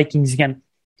Minnesota Vikings again.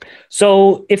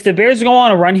 So if the Bears go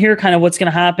on a run here, kind of what's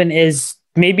going to happen is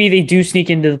maybe they do sneak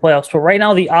into the playoffs. But right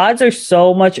now, the odds are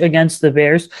so much against the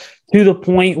Bears to the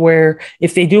point where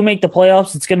if they do make the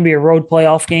playoffs, it's going to be a road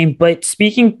playoff game. But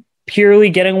speaking purely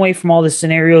getting away from all the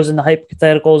scenarios and the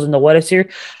hypotheticals and the what ifs here,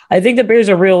 I think the Bears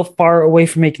are real far away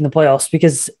from making the playoffs,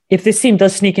 because if this team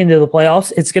does sneak into the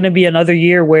playoffs, it's going to be another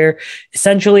year where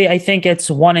essentially I think it's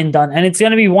one and done. And it's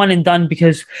going to be one and done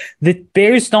because the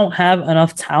Bears don't have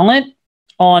enough talent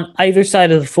on either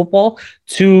side of the football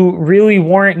to really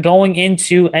warrant going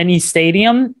into any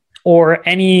stadium or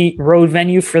any road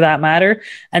venue for that matter,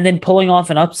 and then pulling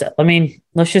off an upset. I mean,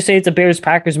 let's just say it's a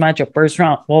Bears-Packers matchup first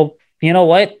round. Well, you know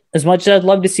what? As much as I'd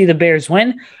love to see the Bears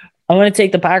win, I'm going to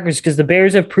take the Packers because the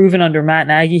Bears have proven under Matt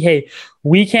Nagy, hey,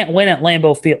 we can't win at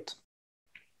Lambeau Field.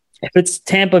 If it's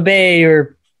Tampa Bay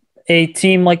or a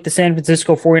team like the San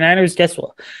Francisco 49ers, guess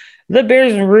what? The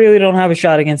Bears really don't have a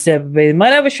shot against Tampa Bay. They might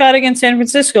have a shot against San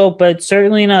Francisco, but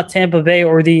certainly not Tampa Bay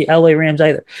or the LA Rams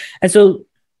either. And so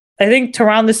I think to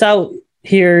round this out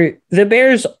here, the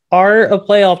Bears are a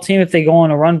playoff team if they go on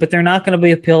a run, but they're not going to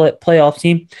be a playoff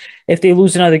team if they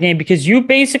lose another game, because you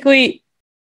basically,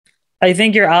 I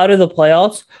think you're out of the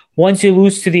playoffs once you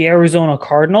lose to the Arizona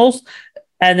Cardinals.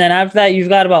 And then after that, you've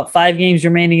got about 5 games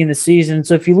remaining in the season.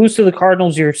 So if you lose to the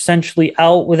Cardinals, you're essentially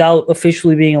out without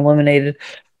officially being eliminated.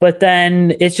 But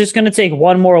then it's just going to take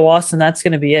one more loss, and that's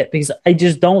going to be it, because I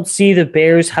just don't see the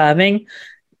Bears having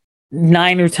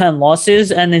 9 or 10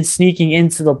 losses and then sneaking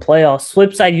into the playoffs.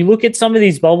 Flip side, you look at some of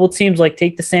these bubble teams, like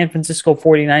take the San Francisco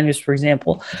 49ers, for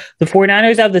example. The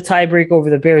 49ers have the tiebreak over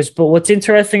the Bears, but what's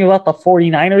interesting about the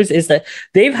 49ers is that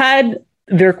they've had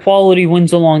their quality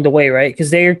wins along the way, right? Because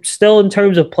they're still, in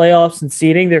terms of playoffs and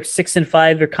seeding, they're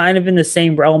 6-5. They're kind of in the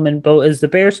same realm and boat as the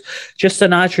Bears, just a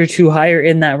notch or 2 higher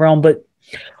in that realm. But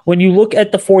when you look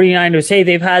at the 49ers, hey,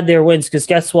 they've had their wins because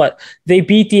guess what? They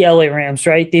beat the LA Rams,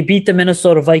 right? They beat the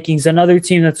Minnesota Vikings, another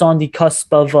team that's on the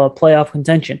cusp of playoff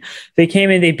contention. They came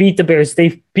in, they beat the Bears.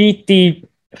 They beat the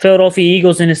Philadelphia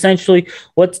Eagles in essentially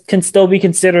what can still be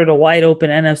considered a wide open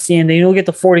NFC. And then you look at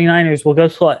the 49ers. Well,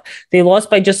 guess what? They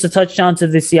lost by just a touchdown to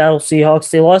the Seattle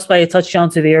Seahawks. They lost by a touchdown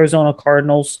to the Arizona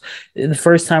Cardinals the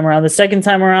first time around. The second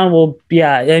time around, well,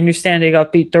 yeah, I understand they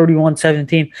got beat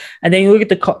 31-17. And then you look at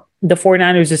the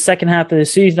 49ers, the second half of the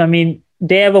season. I mean,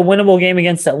 they have a winnable game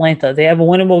against Atlanta. They have a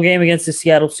winnable game against the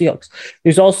Seattle Seahawks.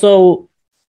 There's also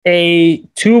 2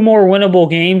 more winnable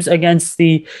games against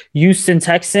the Houston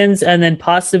Texans and then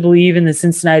possibly even the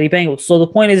Cincinnati Bengals. So the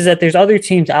point is that there's other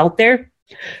teams out there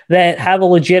that have a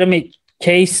legitimate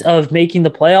case of making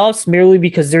the playoffs merely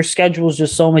because their schedule is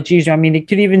just so much easier. I mean, you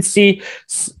could even see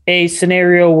a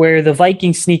scenario where the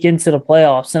Vikings sneak into the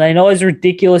playoffs. And I know as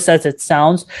ridiculous as it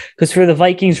sounds, because for the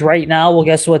Vikings right now, well,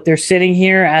 guess what? They're sitting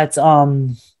here at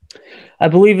I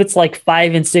believe it's like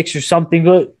 5-6 or something,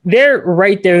 but they're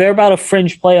right there. They're about a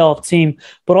fringe playoff team.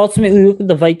 But ultimately, look at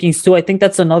the Vikings too. I think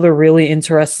that's another really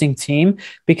interesting team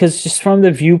because just from the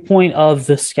viewpoint of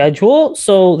the schedule,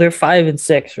 so they're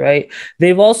 5-6, right?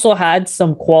 They've also had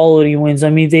some quality wins. I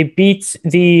mean, they beat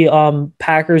the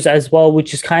Packers as well,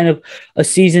 which is kind of a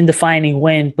season-defining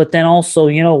win. But then also,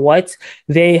 you know what?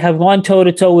 They have gone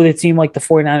toe-to-toe with a team like the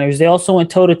 49ers. They also went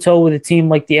toe-to-toe with a team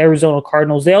like the Arizona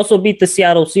Cardinals. They also beat the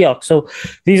Seattle Seahawks. So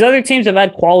these other teams have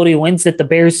had quality wins that the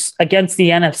Bears against the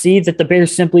NFC that the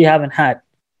Bears simply haven't had.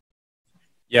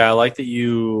 Yeah, I like that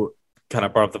you kind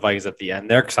of brought up the Vikings at the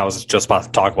end there because I was just about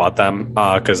to talk about them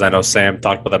because I know Sam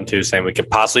talked about them too, saying we could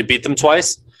possibly beat them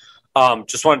twice.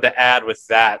 Just wanted to add with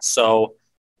that. So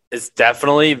it's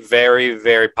definitely very,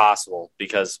 very possible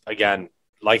because, again,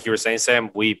 like you were saying,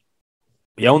 Sam, we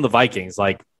own the Vikings.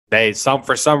 Like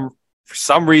for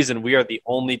some reason, we are the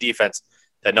only defense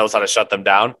that knows how to shut them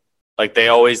down. Like they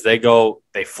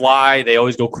fly. They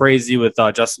always go crazy with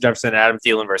Justin Jefferson and Adam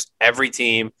Thielen versus every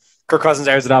team. Kirk Cousins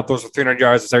airs it out, throws for 300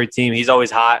 yards versus every team. He's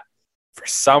always hot. For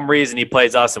some reason, he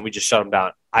plays us and we just shut him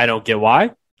down. I don't get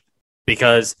why,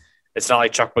 because it's not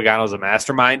like Chuck Pagano's a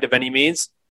mastermind of any means.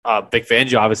 Vic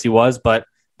Fangio obviously was, but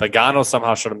Pagano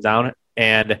somehow shut him down.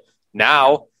 And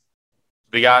now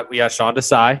we got Sean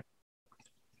Desai.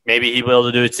 Maybe he'll be able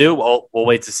to do it too. We'll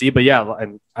wait to see. But yeah,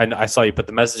 and I saw you put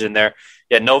the message in there.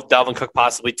 Yeah, no Dalvin Cook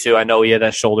possibly too. I know he had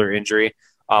that shoulder injury.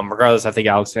 Regardless, I think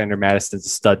Alexander Madison's a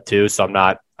stud too. So I'm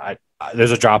not.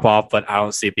 There's a drop off, but I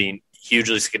don't see it being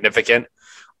hugely significant.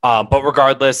 But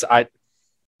regardless,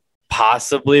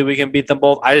 possibly we can beat them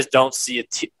both. I just don't see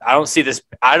it. I don't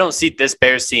see this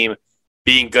Bears team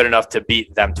being good enough to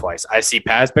beat them twice. I see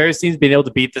past Bears teams being able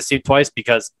to beat this team twice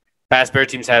because past Bears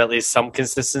teams had at least some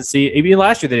consistency. Even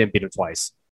last year, they didn't beat them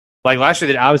twice. Like last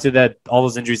year, they obviously had all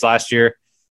those injuries last year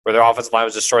where their offensive line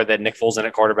was destroyed. They had Nick Foles in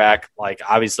at quarterback. Like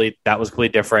obviously, that was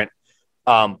completely different.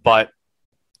 But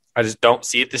I just don't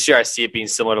see it this year. I see it being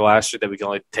similar to last year that we can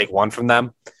only take one from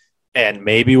them and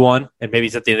maybe one. And maybe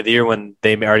it's at the end of the year when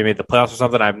they already made the playoffs or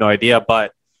something. I have no idea.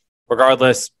 But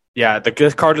regardless, yeah, the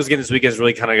Cardinals game this weekend is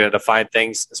really kind of going to define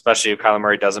things, especially if Kyler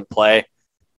Murray doesn't play.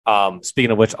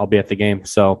 Speaking of which, I'll be at the game.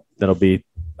 So I'll be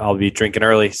drinking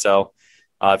early. So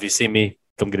if you see me,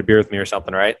 come get a beer with me or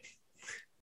something, right?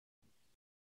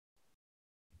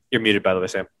 You're muted, by the way,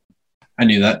 Sam. I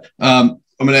knew that.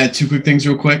 I'm going to add two quick things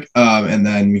real quick, and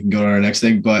then we can go to our next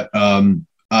thing. But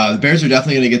the Bears are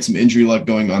definitely going to get some injury luck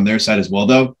going on their side as well,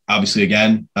 though. Obviously,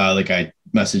 again, like I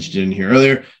messaged in here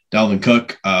earlier, Dalvin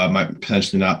Cook might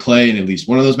potentially not play in at least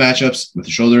one of those matchups with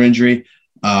a shoulder injury.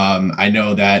 I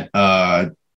know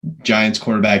that Giants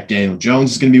quarterback Daniel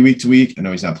Jones is going to be week to week. I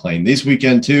know he's not playing this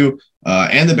weekend, too.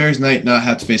 And the Bears might not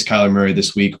have to face Kyler Murray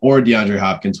this week or DeAndre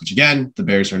Hopkins, which, again, the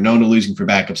Bears are known to losing for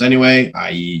backups anyway,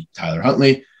 i.e. Tyler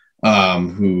Huntley.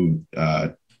 Who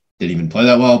didn't even play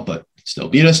that well, but still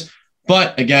beat us.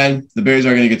 But again, the Bears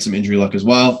are going to get some injury luck as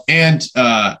well. And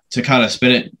to kind of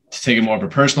spin it, to take it more of a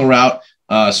personal route,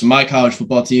 so my college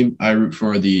football team, I root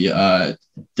for the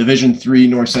Division III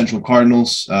North Central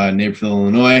Cardinals, Naperville,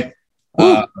 Illinois.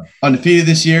 Undefeated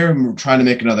this year. We're trying to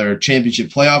make another championship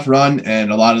playoff run,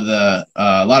 and a lot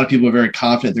of people are very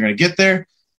confident they're going to get there.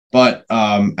 But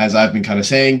as I've been kind of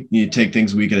saying, you need to take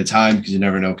things a week at a time because you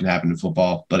never know what can happen in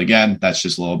football. But again, that's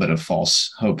just a little bit of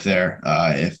false hope there.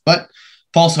 But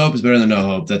false hope is better than no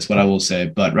hope. That's what I will say.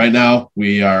 But right now,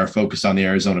 we are focused on the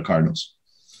Arizona Cardinals.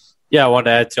 Yeah, I wanted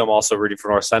to add to I'm also rooting for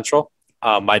North Central.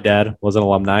 My dad was an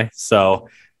alumni, so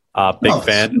big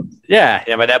fan. Yeah,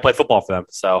 my dad played football for them,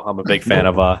 so I'm a big fan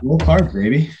of. Work hard,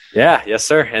 baby. Yeah, yes,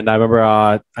 sir. And I remember,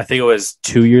 I think it was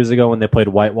 2 years ago when they played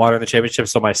Whitewater in the championship.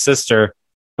 So my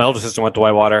older sister went to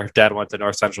Whitewater. Dad went to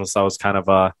North Central, so it was kind of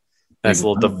a nice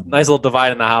little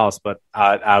divide in the house. But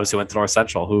I obviously went to North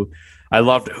Central, who I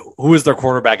loved. Who was their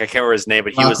quarterback? I can't remember his name,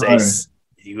 but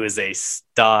he was a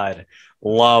stud.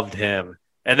 Loved him.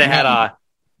 And they had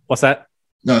what's that?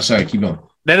 No, sorry, keep going.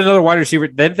 They had another wide receiver.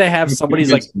 Then they have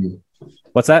somebody's like,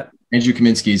 what's that? Andrew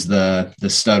Kaminsky's the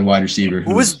stud wide receiver.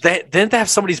 Who was that? Didn't they have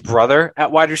somebody's brother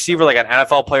at wide receiver, like an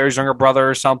NFL player's younger brother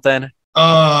or something? Oh,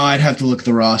 I'd have to look at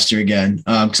the roster again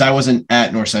because I wasn't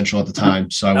at North Central at the time.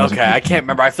 So I wasn't. Okay, I can't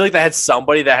remember. I feel like they had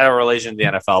somebody that had a relation to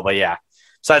the NFL, but yeah.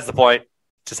 Besides the point,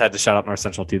 just had to shout out North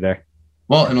Central too there.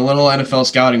 Well, and a little NFL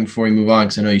scouting before we move on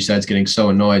because I know you said it's getting so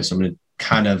annoyed, so I'm going to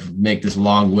kind of make this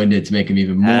long-winded to make him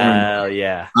even more. Hell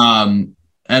yeah.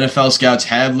 NFL scouts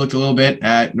have looked a little bit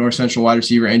at North Central wide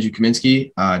receiver Andrew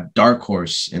Kaminsky, dark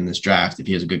horse in this draft. If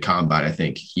he has a good combine, I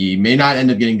think he may not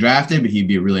end up getting drafted, but he'd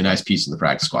be a really nice piece in the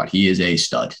practice squad. He is a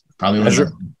stud. Probably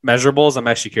measurables. I'm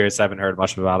actually curious. I haven't heard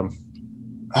much about him.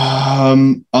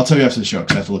 I'll tell you after the show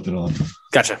because I have to look it up.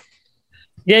 Gotcha.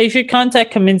 Yeah, you should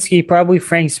contact Kaminsky, probably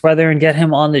Frank's brother, and get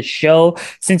him on the show.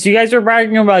 Since you guys are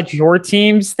bragging about your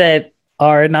teams that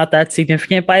are not that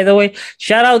significant, by the way,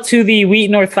 shout out to the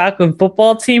Wheat North Falcon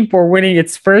football team for winning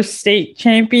its first state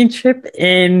championship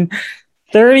in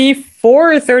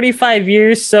 34 or 35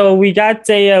 years. So we got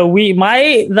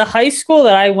the high school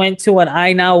that I went to and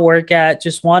I now work at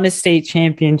just won a state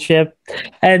championship.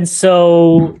 And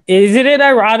so isn't it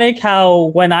ironic how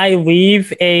when I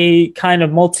leave a kind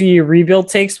of multi-year rebuild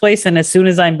takes place and as soon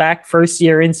as I'm back first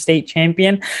year in state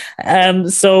champion.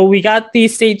 So we got the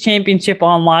state championship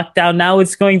on lockdown. Now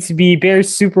it's going to be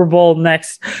Bears Super Bowl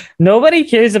next. Nobody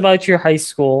cares about your high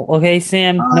school. Okay,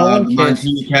 Sam? No one cares.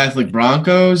 Montini Catholic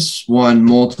Broncos won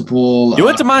multiple. You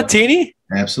went to Montini?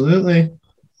 Absolutely.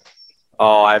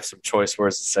 Oh, I have some choice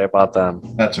words to say about them.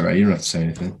 That's all right. You don't have to say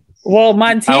anything. Well,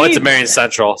 Montini. I went to Marion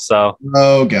Central, so.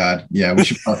 Oh God, yeah. We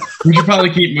should probably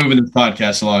keep moving this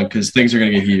podcast along because things are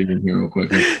going to get heated in here real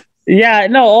quickly. Yeah,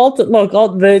 no.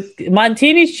 The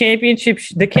Montini's championship,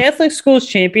 the Catholic schools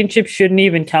championship shouldn't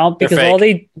even count because all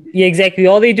they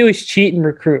do is cheat and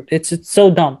recruit. It's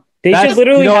so dumb. They should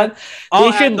literally have.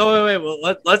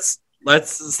 Well,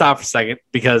 let's stop for a second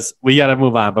because we got to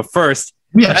move on. But first,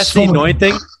 that's the annoying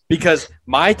thing because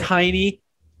my tiny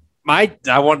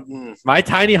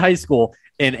high school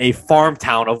in a farm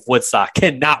town of Woodstock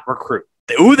cannot recruit.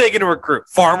 Who are they going to recruit?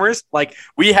 Farmers? Like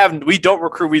we don't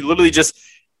recruit. We literally just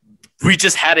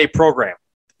had a program.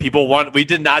 We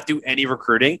did not do any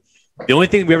recruiting. The only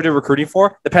thing we ever did recruiting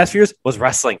for the past few years was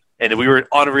wrestling, and we were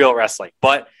unreal at wrestling.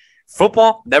 But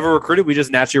football, never recruited. We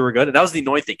just naturally were good. And that was the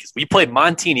annoying thing because we played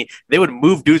Montini. They would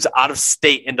move dudes out of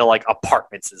state into like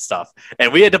apartments and stuff.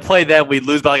 And we had to play them. We'd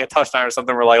lose by like a touchdown or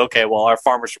something. We're like, okay, well, our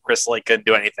farmers from Crystal Lake couldn't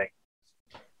do anything.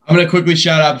 I'm going to quickly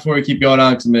shout out before we keep going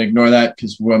on because I'm going to ignore that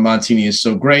because Montini is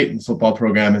so great. And the football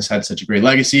program has had such a great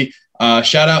legacy.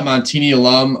 Shout out Montini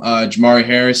alum, Jamari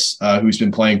Harris, who's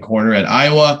been playing corner at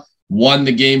Iowa, won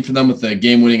the game for them with a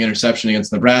game-winning interception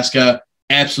against Nebraska.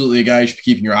 Absolutely a guy you should be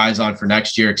keeping your eyes on for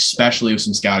next year, especially with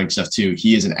some scouting stuff too.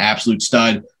 He is an absolute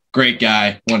stud. Great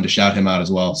guy. Wanted to shout him out as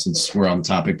well since we're on the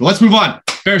topic. But let's move on.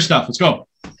 Bear stuff. Let's go.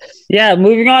 Yeah,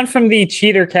 moving on from the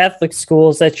cheater Catholic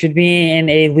schools that should be in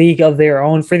a league of their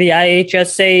own for the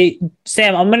IHSA.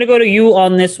 Sam, I'm going to go to you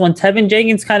on this one. Teven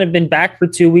Jenkins kind of been back for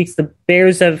 2 weeks. The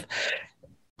Bears have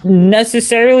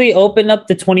necessarily open up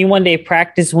the 21-day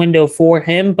practice window for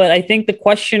him, but I think the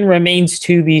question remains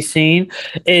to be seen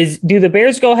is, do the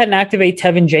Bears go ahead and activate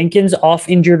Teven Jenkins off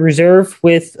injured reserve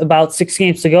with about 6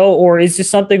 games to go, or is this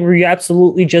something where you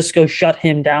absolutely just go shut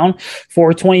him down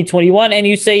for 2021 and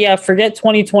you say, yeah, forget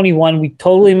 2021, we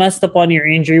totally messed up on your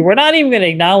injury, we're not even going to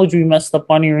acknowledge we messed up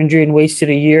on your injury and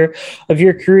wasted a year of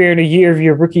your career and a year of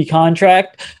your rookie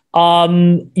contract.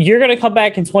 You're going to come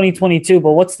back in 2022,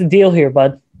 but what's the deal here,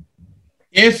 bud?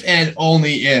 If and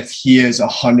only if he is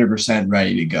 100%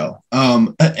 ready to go.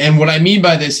 And what I mean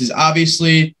by this is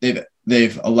obviously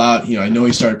they've allowed, I know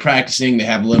he started practicing. They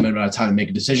have a limited amount of time to make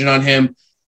a decision on him.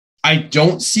 I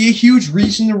don't see a huge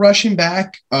reason to rush him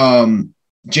back.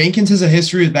 Jenkins has a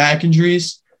history with back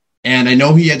injuries, and I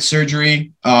know he had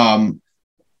surgery.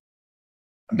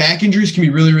 Back injuries can be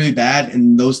really, really bad,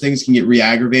 and those things can get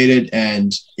re-aggravated,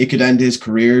 and it could end his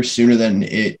career sooner than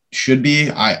it should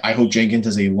be. I hope Jenkins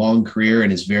has a long career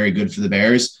and is very good for the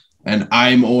Bears, and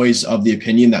I'm always of the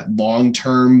opinion that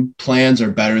long-term plans are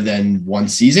better than one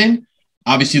season.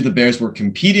 Obviously, if the Bears were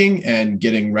competing and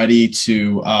getting ready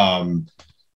to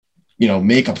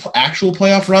make an actual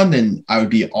playoff run, then I would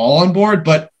be all on board.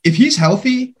 But if he's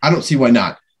healthy, I don't see why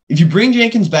not. If you bring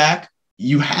Jenkins back,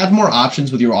 you have more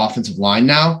options with your offensive line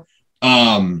now.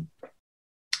 And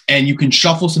you can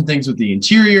shuffle some things with the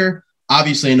interior.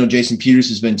 Obviously, I know Jason Peters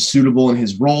has been suitable in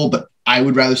his role, but I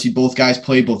would rather see both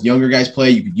younger guys play.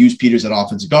 You could use Peters at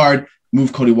offensive guard,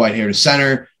 move Cody Whitehair to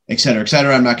center, et cetera, et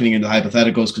cetera. I'm not getting into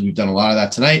hypotheticals because we've done a lot of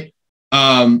that tonight.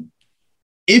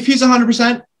 If he's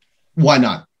 100%, why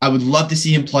not? I would love to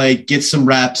see him play, get some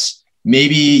reps.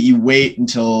 Maybe you wait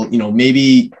until,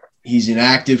 maybe he's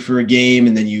inactive for a game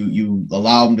and then you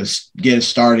allow him to get a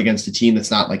start against a team that's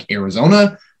not like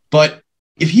Arizona. But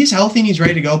if he's healthy and he's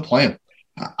ready to go, play him.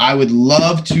 I would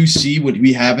love to see what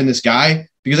we have in this guy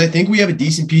because I think we have a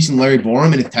decent piece in Larry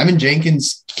Borum. And if Teven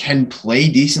Jenkins can play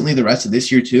decently the rest of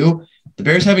this year too, the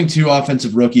Bears having 2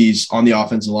 offensive rookies on the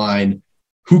offensive line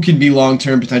who can be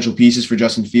long-term potential pieces for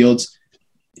Justin Fields,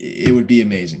 it would be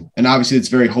amazing. And obviously it's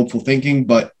very hopeful thinking,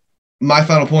 but my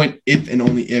final point, if and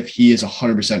only if he is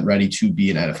 100% ready to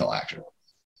be an NFL actor.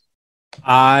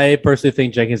 I personally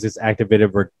think Jenkins is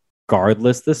activated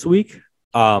regardless this week.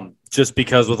 Just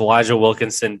because with Elijah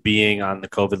Wilkinson being on the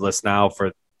COVID list now for,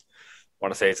 I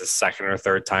want to say it's the second or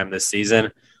third time this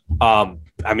season.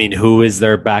 I mean, who is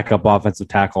their backup offensive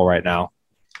tackle right now?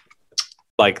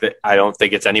 I don't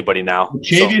think it's anybody now.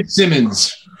 Javier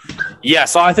Simmons. Yeah,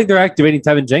 so I think they're activating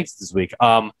Teven Jenkins this week.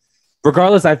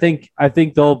 Regardless, I think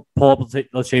they'll pull up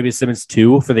Javier Simmons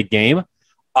too for the game.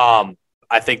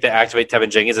 I think they activate Teven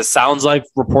Jenkins. It sounds like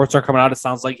reports are coming out. It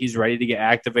sounds like he's ready to get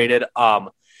activated.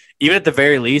 Even at the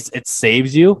very least, it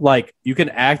saves you. Like, you can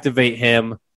activate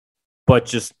him, but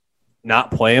just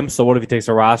not play him. So what if he takes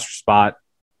a roster spot?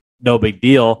 No big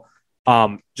deal.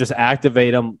 Just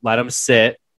activate him, let him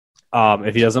sit.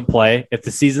 If he doesn't play, if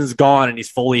the season's gone and he's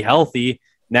fully healthy,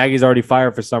 Nagy's already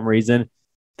fired for some reason,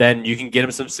 then you can get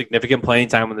him some significant playing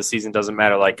time when the season doesn't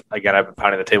matter. Like, again, I've been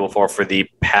pounding the table for the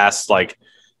past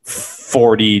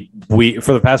 4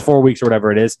 weeks or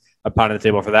whatever it is. I'm pounding the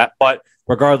table for that. But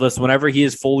regardless, whenever he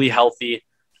is fully healthy,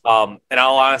 and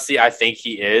all honesty, I think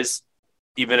he is,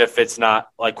 even if it's not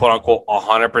quote unquote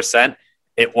 100%,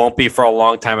 it won't be for a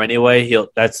long time anyway.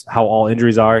 That's how all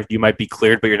injuries are. You might be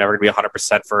cleared, but you're never going to be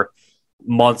 100% for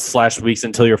months/weeks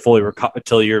until you're fully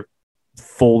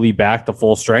back to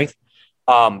full strength.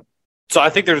 So I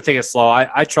think they're going to take it slow.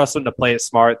 I trust them to play it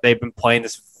smart. They've been playing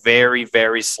this very,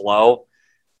 very slow.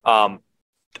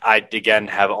 I, again,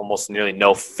 have almost nearly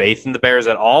no faith in the Bears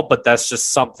at all, but that's just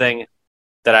something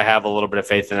that I have a little bit of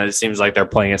faith in. It seems like they're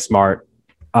playing it smart.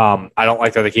 I don't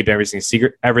like that they keep everything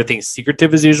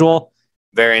secretive as usual.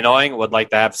 Very annoying. Would like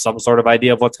to have some sort of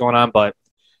idea of what's going on, but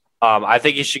I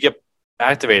think he should get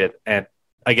activated. And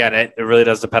again, it really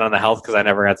does depend on the health because I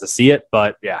never got to see it,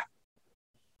 but yeah.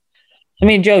 I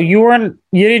mean, Joe, you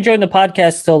didn't join the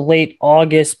podcast till late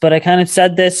August, but I kind of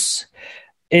said this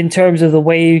in terms of the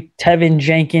way Teven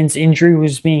Jenkins' injury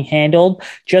was being handled,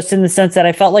 just in the sense that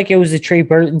I felt like it was a Trey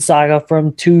Burton saga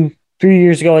from 2-3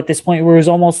 years ago at this point, where it was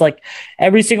almost like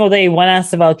every single day when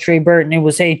asked about Trey Burton, it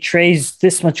was, hey, Trey's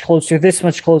this much closer.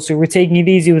 We're taking it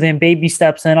easy with him, baby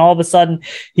steps. And all of a sudden,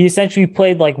 he essentially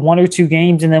played 1 or 2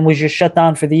 games and then was just shut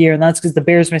down for the year. And that's because the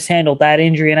Bears mishandled that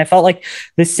injury. And I felt like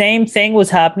the same thing was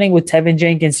happening with Teven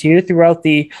Jenkins here throughout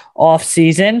the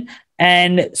offseason.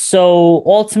 And so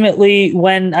ultimately,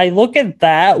 when I look at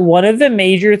that, one of the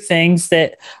major things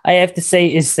that I have to say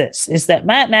is that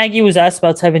Matt Nagy was asked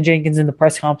about Teven Jenkins in the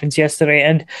press conference yesterday.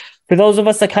 And for those of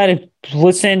us that kind of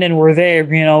listened and were there,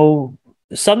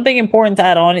 something important to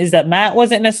add on is that Matt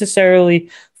wasn't necessarily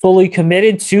fully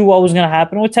committed to what was going to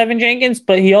happen with Teven Jenkins,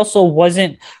 but he also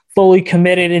wasn't fully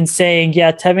committed in saying,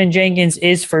 yeah, Teven Jenkins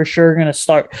is for sure going to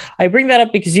start. I bring that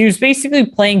up because he was basically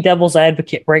playing devil's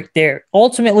advocate right there.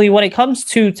 Ultimately, when it comes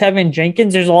to Teven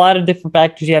Jenkins, there's a lot of different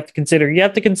factors you have to consider. You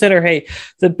have to consider, hey,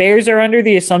 the Bears are under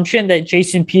the assumption that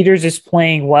Jason Peters is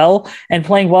playing well and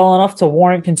playing well enough to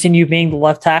warrant continue being the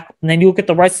left tackle. And then you look at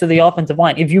the rest of the offensive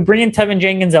line. If you bring in Teven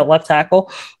Jenkins at left tackle,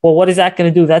 well, what is that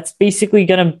going to do? That's basically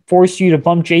going to force you to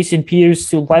bump Jason Peters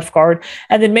to left guard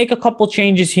and then make a couple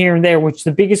changes here and there, which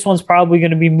the biggest one's probably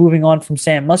going to be moving on from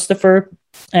Sam Mustipher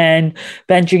and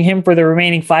benching him for the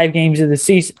remaining 5 games of the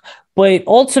season. But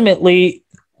ultimately,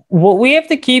 what we have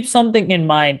to keep something in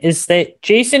mind is that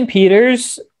Jason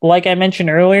Peters, like I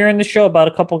mentioned earlier in the show about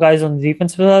a couple guys on the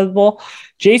defensive side of the ball,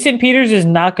 Jason Peters is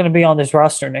not going to be on this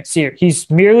roster next year. He's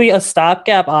merely a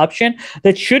stopgap option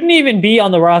that shouldn't even be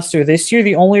on the roster this year.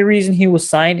 The only reason he was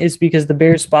signed is because the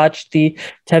Bears botched the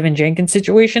Teven Jenkins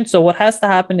situation. So what has to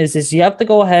happen is you have to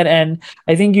go ahead and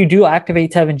I think you do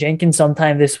activate Teven Jenkins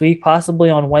sometime this week, possibly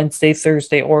on Wednesday,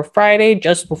 Thursday, or Friday,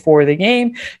 just before the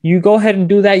game. You go ahead and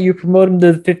do that. You promote him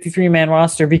to the 53-man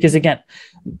roster because, again,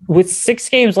 with 6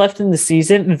 games left in the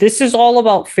season, this is all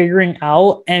about figuring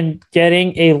out and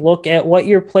getting a look at what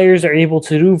your players are able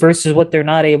to do versus what they're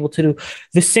not able to do.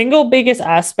 The single biggest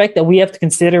aspect that we have to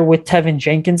consider with Teven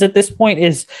Jenkins at this point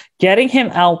is getting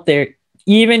him out there.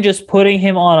 Even just putting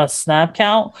him on a snap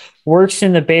count works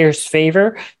in the Bears'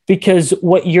 favor because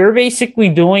what you're basically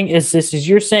doing is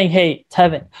you're saying, hey,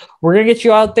 Teven, we're going to get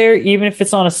you out there even if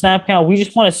it's on a snap count. We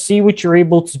just want to see what you're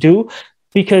able to do,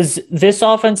 because this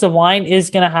offensive line is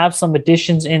going to have some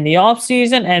additions in the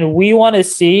offseason, and we want to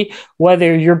see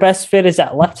whether your best fit is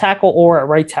at left tackle or at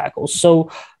right tackle. So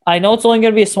I know it's only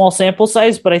going to be a small sample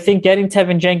size, but I think getting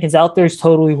Teven Jenkins out there is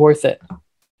totally worth it.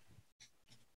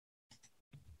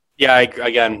 Yeah,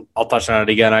 I'll touch on it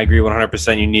again. I agree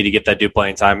 100%. You need to get that dude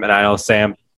playing time, and I know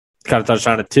Sam kind of touched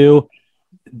on it too.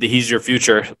 he's your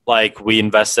future. Like, we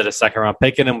invested a second-round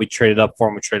pick in him. We traded up for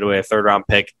him. We traded away a third-round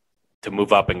pick to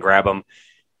move up and grab him.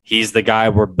 He's the guy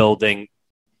we're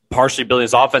partially building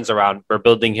his offense around. We're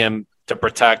building him to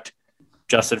protect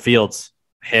Justin Fields.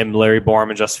 Him, Larry Borom,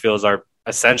 and Justin Fields are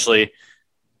essentially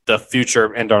the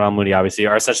future, and Darnell Mooney, obviously,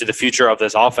 are essentially the future of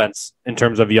this offense in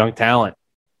terms of young talent.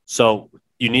 So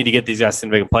you need to get these guys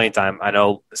significant playing time. I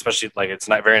know, especially, like, it's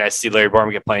not very nice to see Larry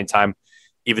Borom get playing time,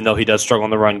 even though he does struggle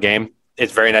in the run game.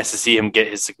 It's very nice to see him get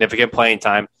his significant playing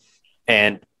time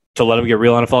and to let him get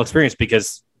real NFL experience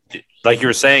because, like you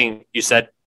were saying, you said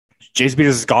Jason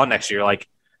Peters is gone next year. Like,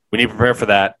 we need to prepare for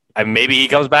that. And maybe he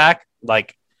comes back.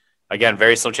 Like, again,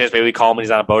 very slim chance. Maybe we call him when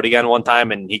he's on a boat again one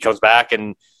time and he comes back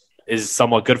and is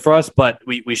somewhat good for us. But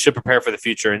we should prepare for the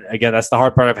future. And, again, that's the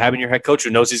hard part of having your head coach who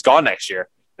knows he's gone next year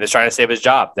and is trying to save his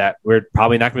job, that we're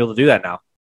probably not going to be able to do that now.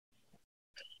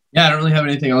 Yeah, I don't really have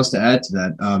anything else to add to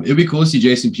that. It would be cool to see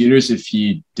Jason Peters if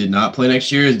he did not play next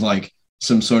year in like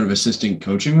some sort of assistant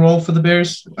coaching role for the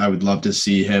Bears. I would love to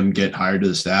see him get hired to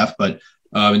the staff. But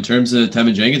in terms of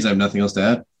Teven Jenkins, I have nothing else to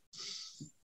add.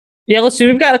 Yeah, let's see.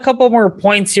 We've got a couple more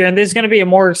points here, and this is going to be a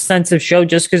more extensive show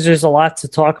just because there's a lot to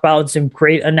talk about and some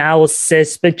great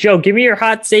analysis. But, Joe, give me your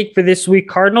hot take for this week.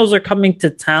 Cardinals are coming to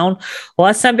town.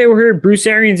 Last time they were here, Bruce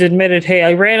Arians admitted, hey,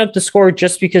 I ran up the score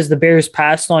just because the Bears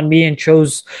passed on me and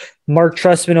chose Mark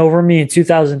Trestman over me in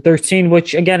 2013,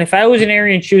 which, again, if I was in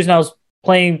Arians' shoes and I was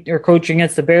playing or coaching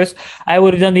against the Bears, I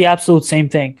would have done the absolute same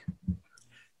thing.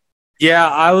 Yeah,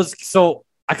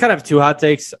 I kind of have two hot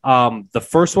takes. The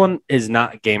first one is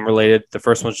not game related. The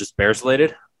first one's just Bears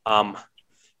related. And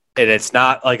it's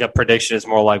not like a prediction. It's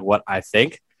more like what I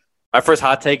think. My first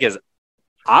hot take is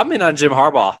I'm in on Jim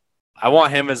Harbaugh. I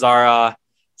want him as our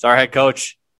head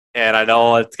coach. And I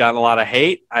know it's gotten a lot of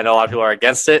hate. I know a lot of people are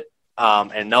against it.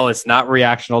 And no, it's not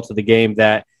reactional to the game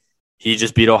that he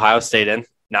just beat Ohio State in.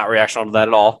 Not reactional to that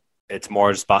at all. It's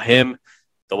more just about him,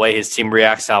 the way his team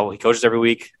reacts, how he coaches every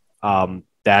week. I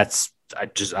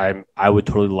would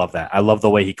totally love that. I love the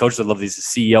way he coaches. I love he's a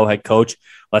CEO, head coach,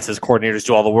 lets his coordinators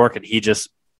do all the work, and he just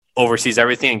oversees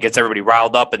everything and gets everybody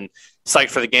riled up and psyched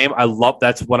for the game.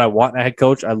 That's what I want in a head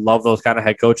coach. I love those kind of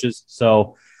head coaches.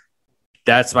 So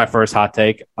that's my first hot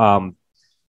take.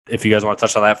 If you guys want to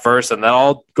touch on that first, and then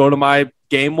I'll go to my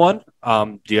game one.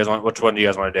 Which one do you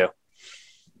guys want to do?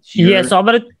 Yeah, so I'm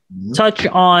going to touch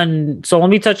on – so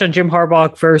let me touch on Jim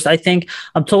Harbaugh first. I think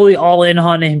I'm totally all in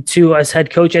on him too as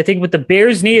head coach. I think what the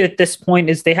Bears need at this point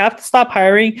is they have to stop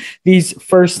hiring these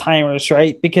first-timers,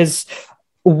 right? Because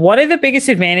one of the biggest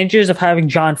advantages of having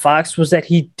John Fox was that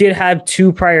he did have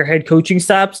 2 prior head coaching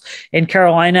stops in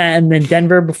Carolina and then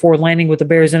Denver before landing with the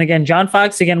Bears. And again, John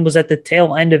Fox, was at the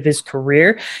tail end of his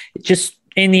career. Just –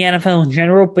 in the NFL in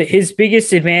general, but his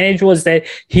biggest advantage was that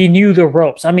he knew the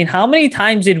ropes. I mean, how many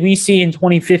times did we see in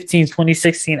 2015,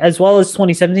 2016, as well as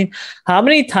 2017, how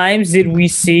many times did we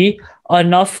see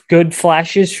enough good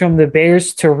flashes from the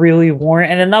Bears to really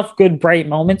warrant, and enough good bright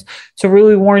moments to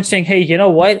really warrant saying, hey, you know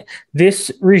what?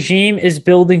 This regime is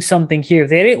building something here.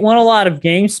 They didn't win a lot of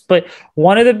games, but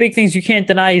one of the big things you can't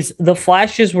deny is the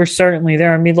flashes were certainly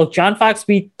there. I mean, look, John Fox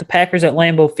beat the Packers at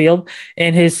Lambeau Field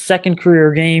in his second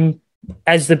career game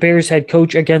as the Bears head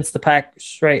coach against the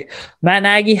Packers, right? Matt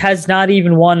Nagy has not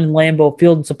even won in Lambeau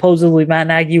Field, and supposedly Matt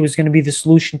Nagy was going to be the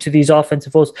solution to these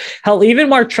offensive woes. Hell, even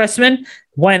Mark Trestman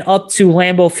went up to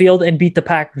Lambeau Field and beat the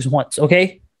Packers once,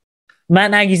 okay?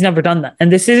 Matt Nagy's never done that.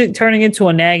 And this isn't turning into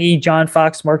a Nagy, John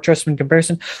Fox, Mark Trestman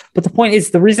comparison. But the point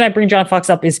is, the reason I bring John Fox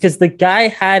up is because the guy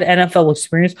had NFL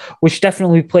experience, which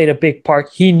definitely played a big part.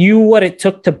 He knew what it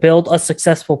took to build a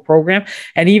successful program.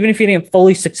 And even if he didn't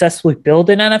fully successfully build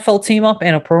an NFL team up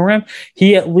and a program,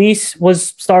 he at least was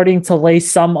starting to lay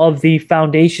some of the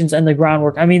foundations and the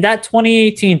groundwork. I mean, that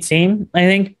 2018 team, I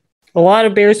think, a lot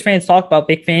of Bears fans talk about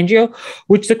Vic Fangio,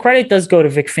 which the credit does go to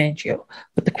Vic Fangio.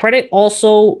 But the credit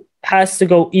also has to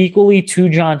go equally to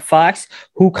John Fox,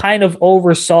 who kind of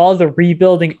oversaw the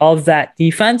rebuilding of that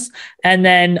defense and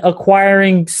then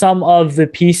acquiring some of the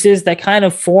pieces that kind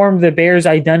of formed the Bears'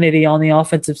 identity on the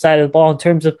offensive side of the ball in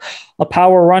terms of a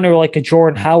power runner like a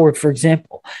Jordan Howard, for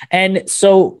example. And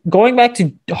so going back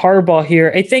to Harbaugh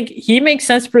here, I think he makes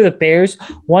sense for the Bears.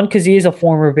 One, because he is a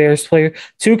former Bears player.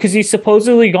 Two, because he's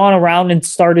supposedly gone around and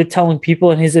started telling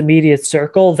people in his immediate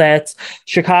circle that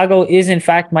Chicago is, in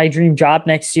fact, my dream job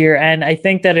next year. And I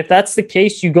think that if that's the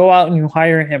case, you go out and you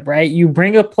hire him, right? You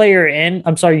bring a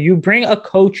you bring a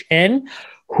coach in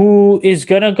who is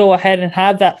going to go ahead and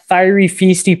have that fiery,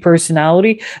 feisty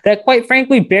personality that, quite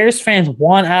frankly, Bears fans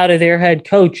want out of their head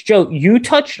coach. Joe, you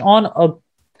touched on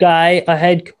guy, a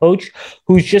head coach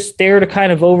who's just there to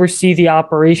kind of oversee the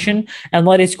operation and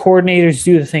let his coordinators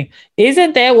do the thing.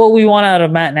 Isn't that what we want out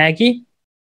of Matt Nagy?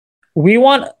 We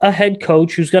want a head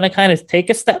coach who's going to kind of take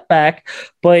a step back,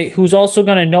 but who's also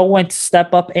going to know when to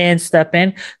step up and step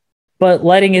in, but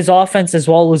letting his offense as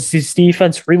well as his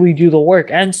defense really do the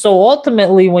work. And so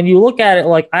ultimately, when you look at it,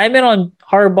 like, I'm in on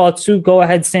Harbaugh too. Go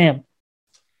ahead, Sam.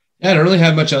 Yeah, I don't really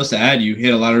have much else to add. You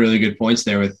hit a lot of really good points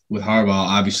there with Harbaugh.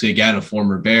 Obviously, again, a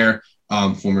former Bear,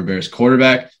 former Bears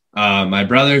quarterback. My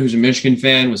brother, who's a Michigan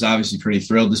fan, was obviously pretty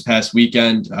thrilled this past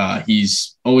weekend.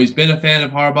 He's always been a fan of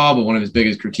Harbaugh, but one of his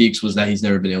biggest critiques was that he's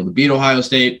never been able to beat Ohio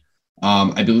State.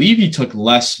 I believe he took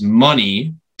less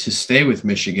money to stay with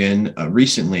Michigan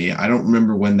recently. I don't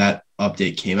remember when that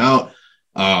update came out.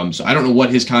 So I don't know what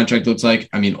his contract looks like.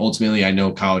 I mean, ultimately, I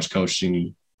know college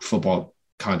coaching football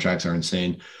contracts are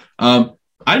insane.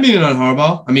 I'd be in on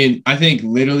Harbaugh. I mean, I think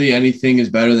literally anything is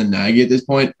better than Nagy at this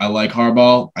point. I like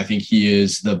Harbaugh. I think he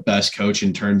is the best coach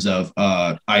in terms of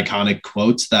iconic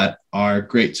quotes that are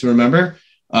great to remember.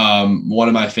 One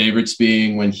of my favorites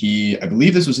being when I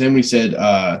believe this was him, when he said,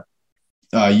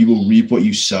 you will reap what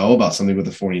you sow, about something with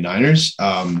the 49ers.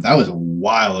 That was a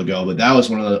while ago, but that was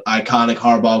one of the iconic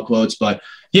Harbaugh quotes. But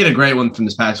he had a great one from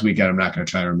this past weekend. I'm not going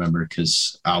to try to remember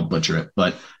because I'll butcher it.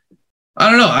 But I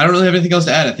don't know. I don't really have anything else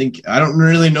to add. I don't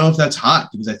really know if that's hot,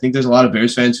 because I think there's a lot of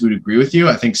Bears fans who would agree with you.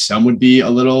 I think some would be a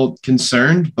little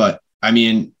concerned, but I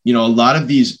mean, a lot of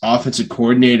these offensive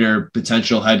coordinator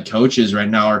potential head coaches right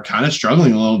now are kind of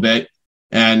struggling a little bit.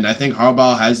 And I think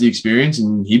Harbaugh has the experience,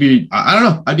 and I don't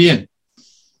know, I'd be in.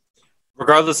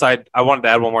 Regardless, I wanted to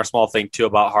add one more small thing too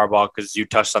about Harbaugh, because you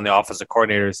touched on the offensive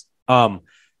coordinators.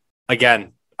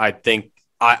 Again, I think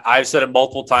I've said it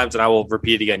multiple times, and I will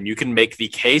repeat it again. You can make the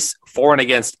case for and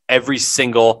against every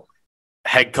single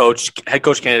head coach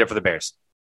candidate for the Bears.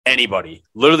 Anybody,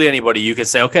 literally anybody, you can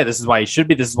say, okay, this is why he should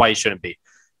be, this is why he shouldn't be.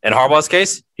 In Harbaugh's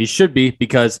case, he should be,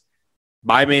 because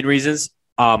my main reasons,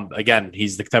 again,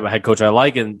 he's the type of head coach I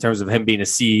like in terms of him being a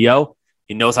CEO.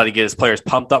 He knows how to get his players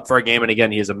pumped up for a game, and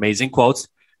again, he has amazing quotes.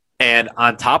 And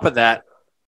on top of that,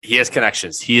 he has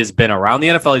connections. He has been around the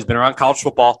NFL. He's been around college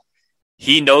football.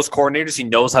 He knows coordinators. He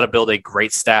knows how to build a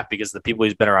great staff because of the people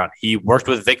he's been around. He worked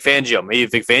with Vic Fangio. Maybe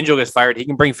if Vic Fangio gets fired, he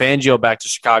can bring Fangio back to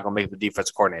Chicago and make him the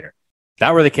defensive coordinator. If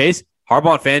that were the case,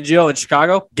 Harbaugh and Fangio in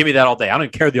Chicago, give me that all day. I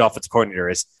don't care who the offensive coordinator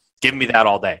is. Give me that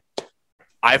all day.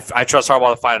 I trust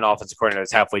Harbaugh to find an offensive coordinator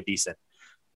that's halfway decent.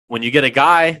 When you get a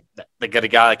guy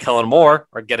like Kellen Moore,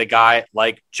 or get a guy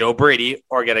like Joe Brady,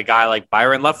 or get a guy like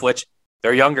Byron Leftwich,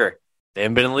 they're younger. They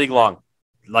haven't been in the league long.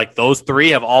 Like, those three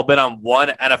have all been on one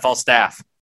NFL staff.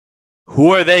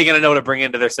 Who are they going to know to bring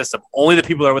into their system? Only the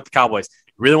people that are with the Cowboys.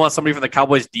 You really want somebody from the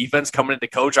Cowboys defense coming in to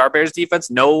coach our Bears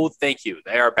defense? No, thank you.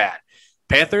 They are bad.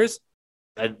 Panthers,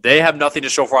 they have nothing to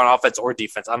show for on offense or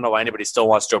defense. I don't know why anybody still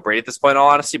wants Joe Brady at this point, in all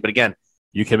honesty, but again,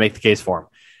 you can make the case for him.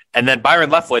 And then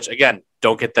Byron Leftwich, again,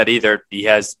 don't get that either. He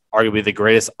has arguably the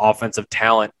greatest offensive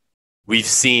talent we've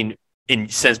seen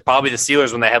since probably the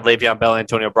Steelers, when they had Le'Veon Bell and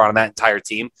Antonio Brown on that entire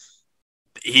team.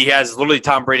 He has literally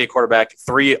Tom Brady at quarterback,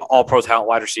 3 all-pro talent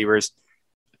wide receivers,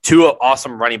 2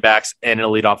 awesome running backs, and an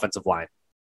elite offensive line.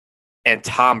 And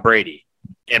Tom Brady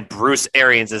and Bruce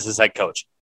Arians is his head coach.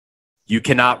 You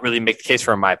cannot really make the case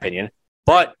for him, in my opinion,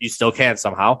 but you still can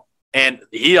somehow. And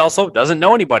he also doesn't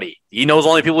know anybody. He knows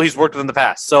only people he's worked with in the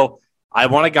past. So I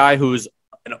want a guy who's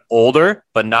an older,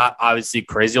 but not obviously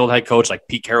crazy old head coach like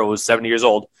Pete Carroll, who's 70 years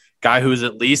old, guy who's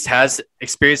at least has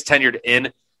experience tenured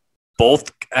in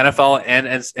both NFL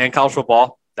and college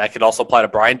football. That could also apply to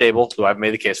Brian Dable, who I've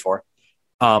made the case for.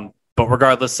 But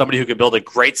regardless, somebody who can build a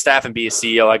great staff and be a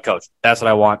CEO head coach. That's what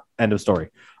I want. End of story.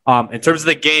 In terms of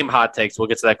the game hot takes, we'll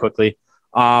get to that quickly.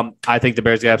 I think the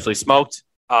Bears get absolutely smoked.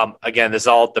 Again, this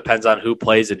all depends on who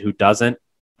plays and who doesn't,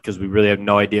 because we really have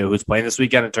no idea who's playing this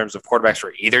weekend in terms of quarterbacks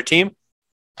for either team.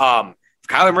 If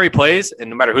Kyler Murray plays,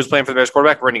 and no matter who's playing for the Bears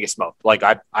quarterback, we're going to get smoked. Like,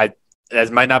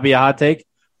 that might not be a hot take.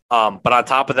 But on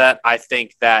top of that, I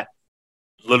think that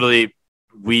literally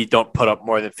we don't put up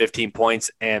more than 15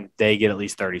 points and they get at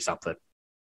least 30-something.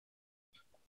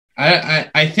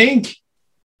 I think,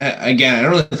 again, I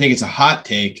don't really think it's a hot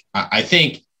take. I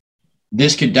think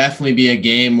this could definitely be a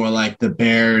game where, like, the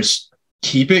Bears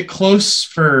keep it close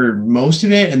for most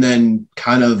of it and then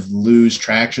kind of lose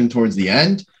traction towards the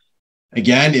end.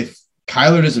 Again, if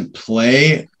Kyler doesn't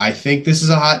play, I think this is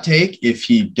a hot take. If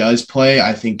he does play,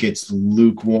 I think it's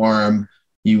lukewarm.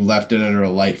 You left it under a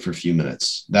light for a few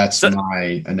minutes. That's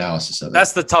my analysis of it.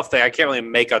 That's the tough thing. I can't really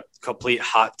make a complete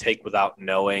hot take without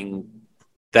knowing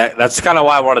that. That's kind of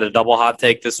why I wanted a double hot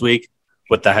take this week.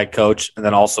 with the head coach and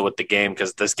then also with the game,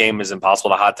 because this game is impossible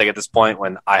to hot take at this point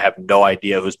when I have no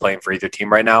idea who's playing for either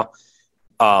team right now.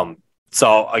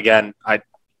 So again,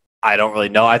 I don't really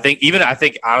know. I think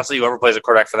honestly, whoever plays a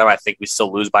quarterback for them, I think we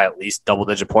still lose by at least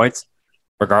double-digit points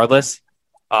regardless.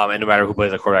 And no matter who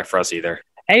plays a quarterback for us either.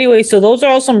 Anyway, so those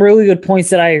are all some really good points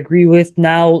that I agree with.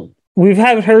 Now, we've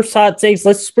had her hot takes.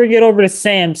 Let's bring it over to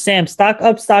Sam. Sam, stock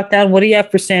up, stock down. What do you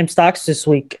have for Sam stocks this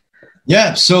week?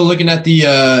 Yeah, so looking at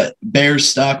the Bears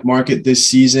stock market this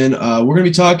season, we're going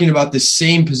to be talking about the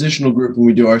same positional group when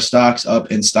we do our stocks up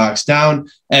and stocks down.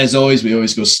 As always, we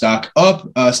always go stock up.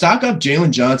 Stock up,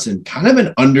 Jalen Johnson, kind of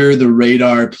an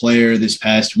under-the-radar player this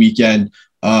past weekend.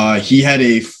 He had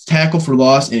a tackle for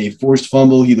loss and a forced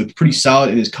fumble. He looked pretty solid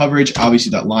in his coverage.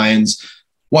 Obviously, that Lions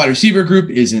wide receiver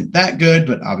group isn't that good,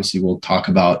 but obviously we'll talk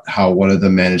about how one of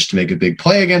them managed to make a big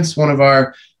play against one of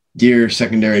our dear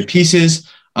secondary pieces.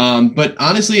 But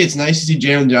honestly, it's nice to see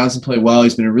Jalen Johnson play well.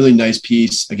 He's been a really nice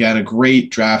piece. Again, a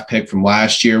great draft pick from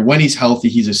last year. When he's healthy,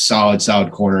 he's a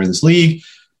solid corner in this league.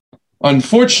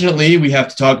 Unfortunately, we have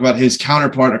to talk about his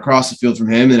counterpart across the field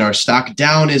from him, and our stock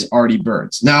down is Artie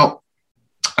Burns. Now,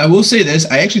 I will say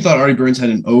this. I actually thought Artie Burns had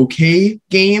an okay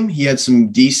game. He had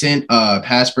some decent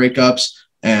pass breakups,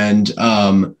 and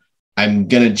I'm going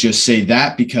to just say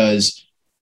that because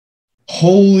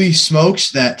holy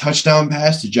smokes, that touchdown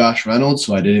pass to Josh Reynolds,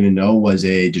 who I didn't even know was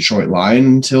a Detroit Lion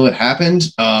until it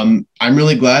happened. I'm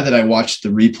really glad that I watched the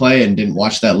replay and didn't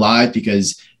watch that live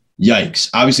because yikes.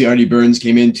 Obviously, Artie Burns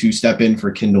came in to step in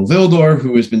for Kindle Vildor,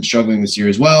 who has been struggling this year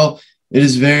as well. It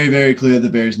is very, very clear the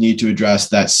Bears need to address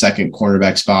that second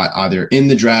cornerback spot either in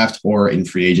the draft or in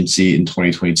free agency in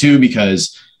 2022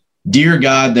 because, dear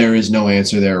God, there is no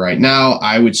answer there right now.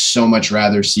 I would so much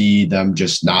rather see them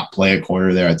just not play a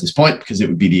corner there at this point because it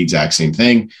would be the exact same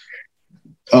thing.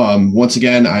 Once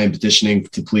again, I am petitioning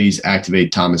to please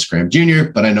activate Thomas Graham Jr.,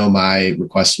 but I know my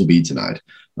request will be denied.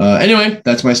 Anyway,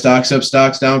 that's my stocks up,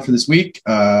 stocks down for this week.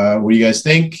 What do you guys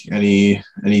think? Any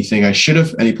players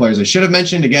I should have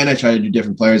mentioned? Again, I try to do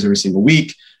different players every single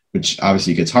week, which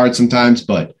obviously gets hard sometimes,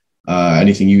 but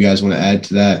anything you guys want to add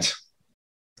to that?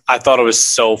 I thought it was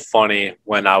so funny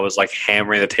when I was like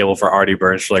hammering the table for Artie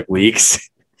Burns for like weeks.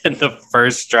 In the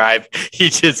first drive, he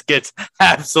just gets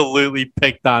absolutely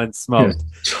picked on and smoked.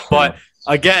 Yeah. But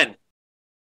again,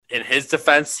 in his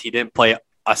defense, he didn't play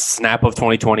a snap of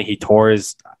 2020. He tore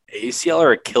his ACL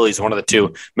or Achilles, one of the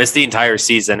two, missed the entire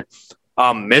season,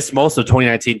 missed most of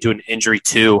 2019 to an injury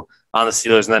too on the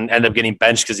Steelers, and then ended up getting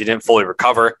benched because he didn't fully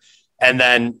recover, and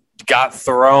then got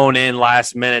thrown in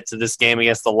last minute to this game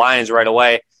against the Lions right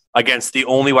away against the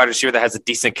only wide receiver that has a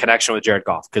decent connection with Jared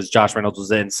Goff because Josh Reynolds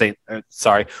was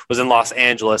in Los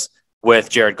Angeles with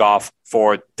Jared Goff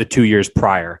for the 2 years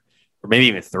prior, or maybe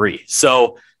even 3.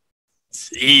 So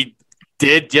he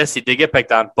did get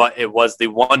picked on, but it was the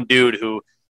one dude who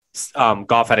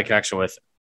Goff had a connection with.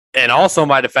 And also,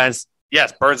 my defense,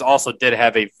 yes, Burns also did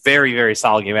have a very, very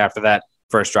solid game after that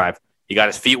first drive. He got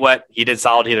his feet wet. He did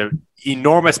solid. He had an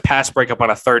enormous pass breakup on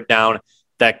a third down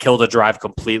that killed the drive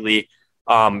completely.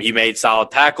 He made solid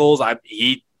tackles. I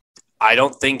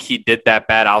don't think he did that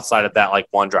bad outside of that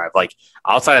one drive. Like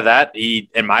outside of that, he,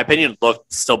 in my opinion,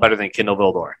 looked still better than Kindle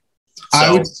Vildor. So,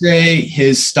 I would say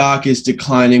his stock is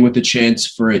declining with the chance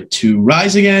for it to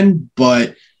rise again,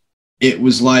 but it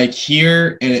was like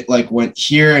here and it went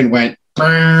here and went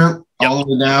all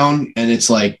the way down, and it's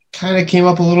kind of came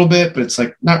up a little bit, but it's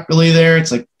not really there.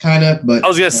 It's kind of, but I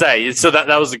was gonna say, so that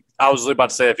was I was about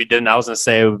to say if you didn't, I was gonna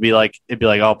say it'd be like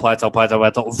oh plateau,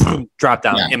 drop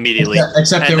down immediately.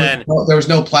 Except there was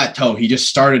no plateau. He just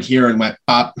started here and went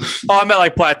pop. Oh, I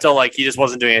meant plateau, he just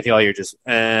wasn't doing anything all year. Just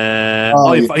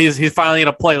he's finally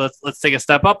gonna play. Let's take a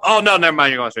step up. Oh no, never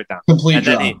mind. You're going straight down. Complete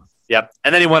drop.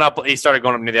 And then he went up. He started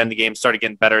going up near the end of the game. Started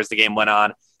getting better as the game went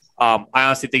on. I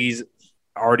honestly think he's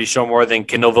already shown more than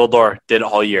Kindle Vildor did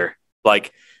all year. Hey,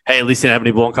 at least he didn't have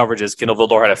any blown coverages. Kindle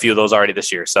Vildor had a few of those already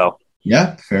this year. So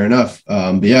yeah, fair enough.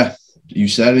 But yeah, you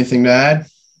said anything to add?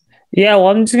 Yeah, well,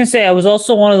 I'm just gonna say I was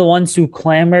also one of the ones who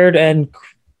clamored and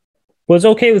was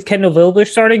okay with Kindle Vildor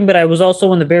starting, but I was also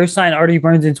when the Bears signed Artie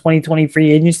Burns in 2020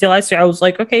 free agency last year. I was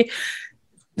like, okay,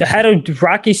 had a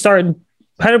rocky start.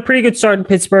 Had a pretty good start in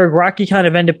Pittsburgh. Rocky kind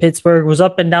of ended Pittsburgh, was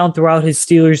up and down throughout his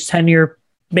Steelers tenure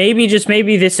maybe, just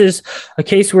maybe, this is a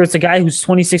case where it's a guy who's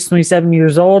 26, 27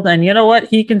 years old, and you know what?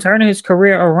 He can turn his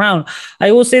career around.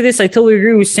 I will say this. I totally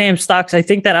agree with Sam Stocks. I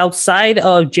think that outside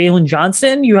of Jalen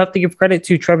Johnson, you have to give credit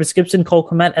to Travis Gibson, Cole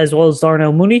Kmet, as well as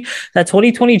Darnell Mooney. That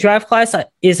 2020 draft class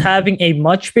is having a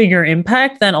much bigger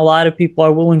impact than a lot of people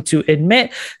are willing to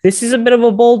admit. This is a bit of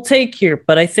a bold take here,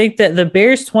 but I think that the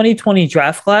Bears 2020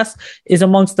 draft class is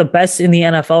amongst the best in the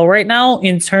NFL right now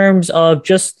in terms of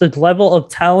just the level of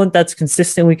talent that's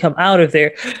consistent we come out of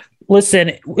there.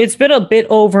 Listen, it's been a bit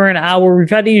over an hour. We've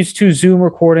had to use 2 Zoom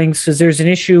recordings because there's an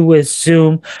issue with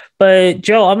Zoom. But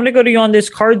Joe, I'm going to go to you on this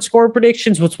card score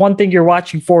predictions. What's one thing you're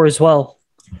watching for as well?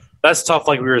 That's tough.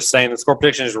 Like we were saying, the score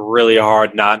prediction is really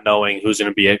hard, not knowing who's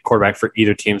going to be a quarterback for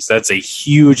either team. So that's a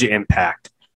huge impact.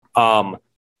 I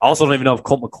also don't even know if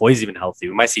Colt McCoy's even healthy.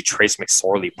 We might see Trace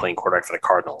McSorley playing quarterback for the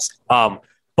Cardinals.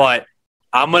 But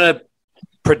I'm going to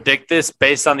predict this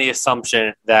based on the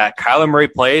assumption that Kyler Murray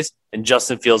plays and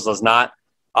Justin Fields does not.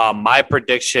 My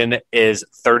prediction is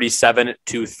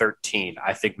 37-13.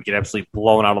 I think we get absolutely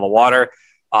blown out of the water.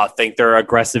 I think their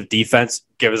aggressive defense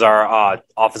gives our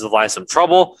offensive line some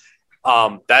trouble.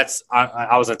 I was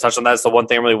going to touch on that. That's the one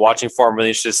thing I'm really watching for. I'm really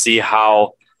interested to see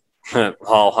how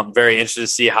I'm very interested to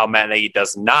see how Matt Nagy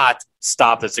does not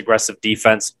stop this aggressive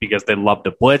defense because they love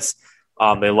to blitz.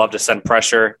 They love to send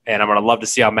pressure, and I'm going to love to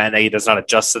see how Matt Nagy does not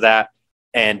adjust to that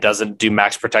and doesn't do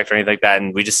max protect or anything like that.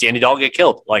 And we just see Andy Dalton get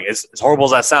killed. Like, as horrible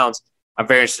as that sounds, I'm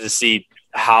very interested to see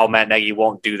how Matt Nagy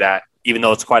won't do that, even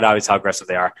though it's quite obvious how aggressive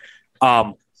they are.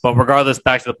 But regardless,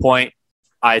 back to the point,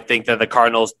 I think that the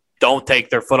Cardinals don't take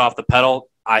their foot off the pedal.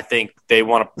 I think they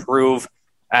want to prove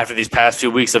after these past few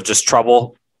weeks of just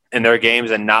trouble in their games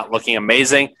and not looking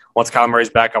amazing. Once Kyler Murray's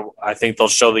back, I think they'll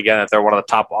show again that they're one of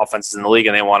the top offenses in the league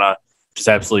and they want to just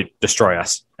absolutely destroy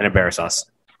us and embarrass us.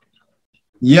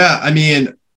 Yeah, I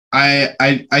mean, I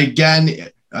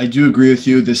do agree with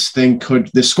you.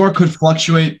 The score could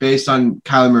fluctuate based on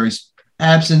Kyler Murray's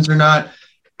absence or not.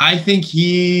 I think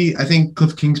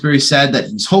Cliff Kingsbury said that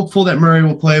he's hopeful that Murray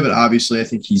will play, but obviously I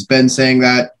think he's been saying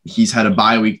that. He's had a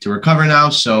bye week to recover now,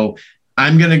 so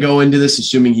I'm going to go into this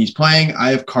assuming he's playing. I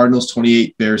have Cardinals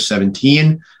 28, Bears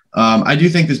 17. I do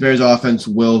think this Bears offense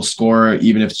will score,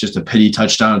 even if it's just a pity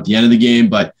touchdown at the end of the game,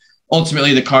 but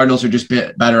ultimately the Cardinals are just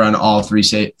better on all 3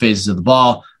 phases of the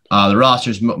ball. The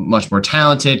roster is much more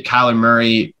talented. Kyler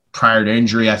Murray, prior to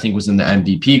injury, I think was in the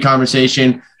MVP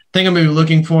conversation. Thing I'm going to be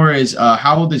looking for is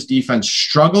how will this defense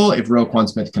struggle if Roquan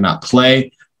Smith cannot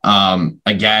play?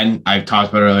 Again, I've talked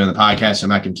about it earlier in the podcast, so I'm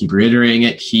not going to keep reiterating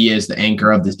it. He is the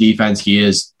anchor of this defense. He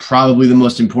is probably the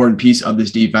most important piece of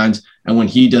this defense. And when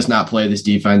he does not play, this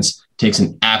defense takes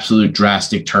an absolute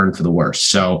drastic turn for the worse.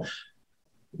 So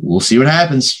we'll see what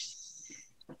happens.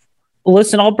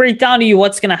 Listen, I'll break down to you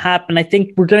what's going to happen. I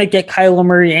think we're going to get Kyler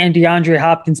Murray and DeAndre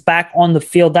Hopkins back on the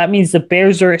field. That means the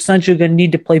Bears are essentially going to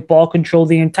need to play ball control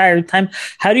the entire time.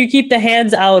 How do you keep the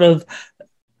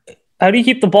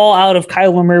ball out of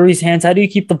Kyler Murray's hands? How do you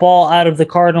keep the ball out of the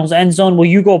Cardinals' end zone? Well,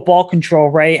 you go ball control,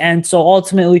 right? And so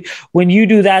ultimately, when you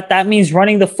do that, that means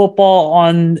running the football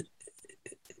on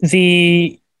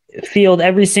the field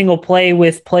every single play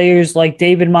with players like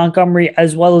David Montgomery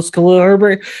as well as Khalil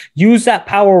Herbert. Use that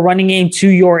power running game to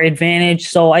your advantage.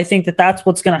 So I think that that's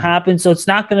what's going to happen. So it's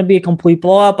not going to be a complete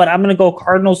blowout, but I'm going to go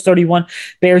Cardinals 31,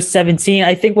 Bears 17.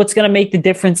 I think what's going to make the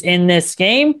difference in this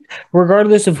game,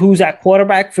 regardless of who's at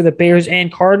quarterback for the Bears and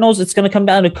Cardinals, it's going to come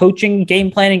down to coaching,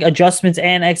 game planning, adjustments,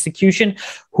 and execution.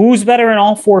 Who's better in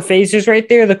all 4 phases right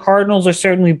there? The Cardinals are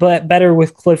certainly better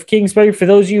with Cliff Kingsbury. For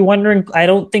those of you wondering, I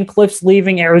don't think Cliff's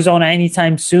leaving Arizona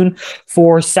anytime soon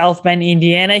for South Bend,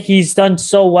 Indiana. He's done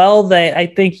so well that I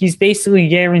think he's basically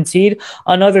guaranteed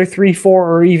another 3,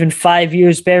 4, or even 5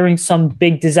 years, bearing some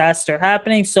big disaster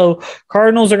happening. So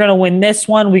Cardinals are going to win this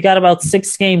one. We got about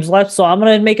 6 games left, so I'm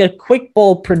going to make a quick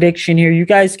bold prediction here. You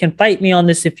guys can fight me on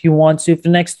this if you want to for the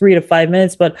next 3 to 5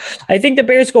 minutes, but I think the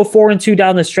Bears go 4-2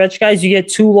 down the stretch, guys. You get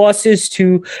 2 losses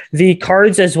to the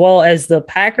Cards as well as the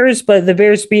Packers, but the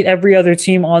Bears beat every other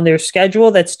team on their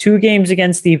schedule. That's 2 games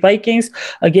against the Vikings,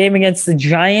 a game against the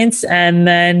Giants, and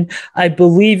then I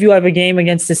believe you have a game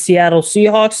against the Seattle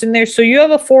Seahawks in there. So you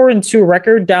have a 4-2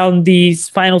 record down these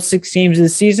final 6 games of the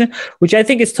season, which I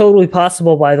think is totally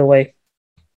possible, by the way.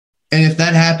 And if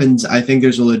that happens, I think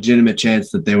there's a legitimate chance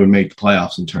that they would make the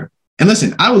playoffs in turn. And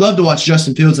listen, I would love to watch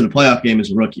Justin Fields in a playoff game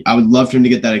as a rookie. I would love for him to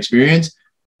get that experience.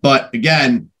 But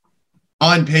again,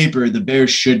 on paper, the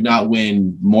Bears should not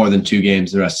win more than 2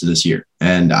 games the rest of this year.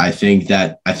 And I think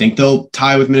they'll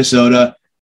tie with Minnesota.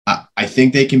 I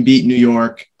think they can beat New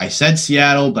York. I said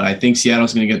Seattle, but I think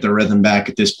Seattle's going to get their rhythm back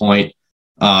at this point.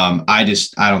 I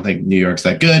don't think New York's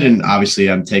that good. And obviously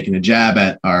I'm taking a jab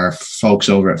at our folks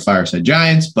over at Fireside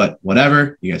Giants, but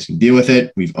whatever, you guys can deal with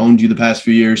it. We've owned you the past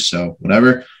few years, so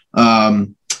whatever. I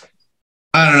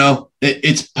don't know.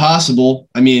 It's possible.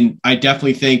 I mean, I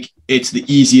definitely think it's the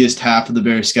easiest half of the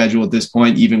Bears schedule at this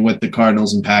point, even with the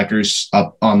Cardinals and Packers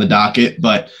up on the docket,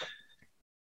 but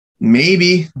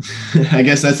maybe, I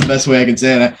guess that's the best way I can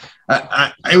say it.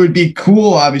 It would be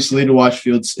cool, obviously, to watch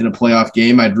Fields in a playoff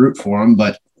game. I'd root for him.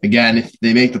 But again, if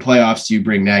they make the playoffs, you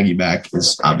bring Nagy back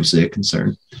is obviously a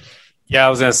concern. Yeah, I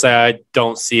was going to say, I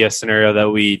don't see a scenario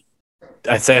that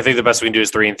I think the best we can do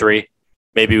is 3-3.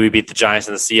 Maybe we beat the Giants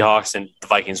and the Seahawks and the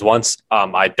Vikings once.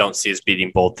 I don't see us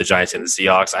beating both the Giants and the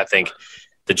Seahawks. I think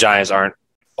the Giants aren't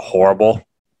horrible.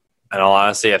 In all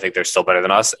honesty, I think they're still better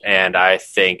than us. And I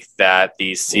think that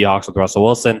the Seahawks with Russell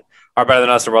Wilson are better than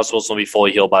us, and Russell Wilson will be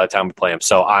fully healed by the time we play him.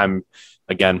 So I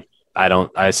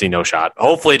see no shot.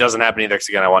 Hopefully it doesn't happen either, because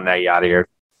again, I want Nagy out of here.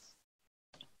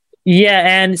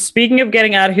 Yeah, and speaking of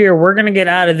getting out of here, we're going to get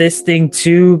out of this thing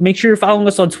too. Make sure you're following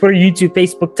us on Twitter, YouTube,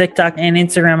 Facebook, TikTok, and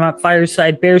Instagram at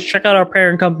Fireside Bears. Check out our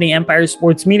parent company, Empire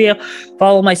Sports Media.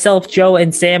 Follow myself, Joe,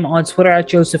 and Sam on Twitter at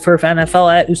Joseph Hurf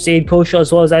NFL, at Usaid Kosha,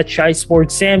 as well as at Shy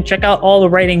Sports Sam. Check out all the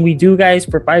writing we do, guys,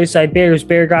 for Fireside Bears,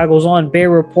 Bear Goggles On,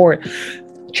 Bear Report.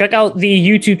 Check out the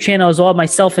YouTube channel as well.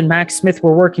 Myself and Max Smith,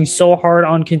 we're working so hard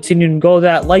on continuing to go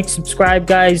that. Like, subscribe,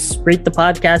 guys. Rate the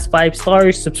podcast 5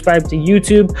 stars. Subscribe to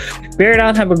YouTube. Bear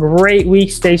down. Have a great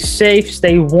week. Stay safe.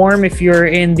 Stay warm if you're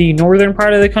in the northern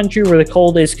part of the country where the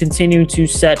cold is continuing to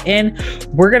set in.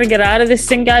 We're going to get out of this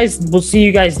thing, guys. We'll see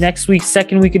you guys next week,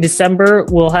 second week of December.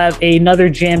 We'll have another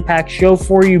jam-packed show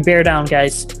for you. Bear down,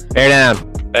 guys. Bear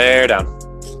down. Bear down.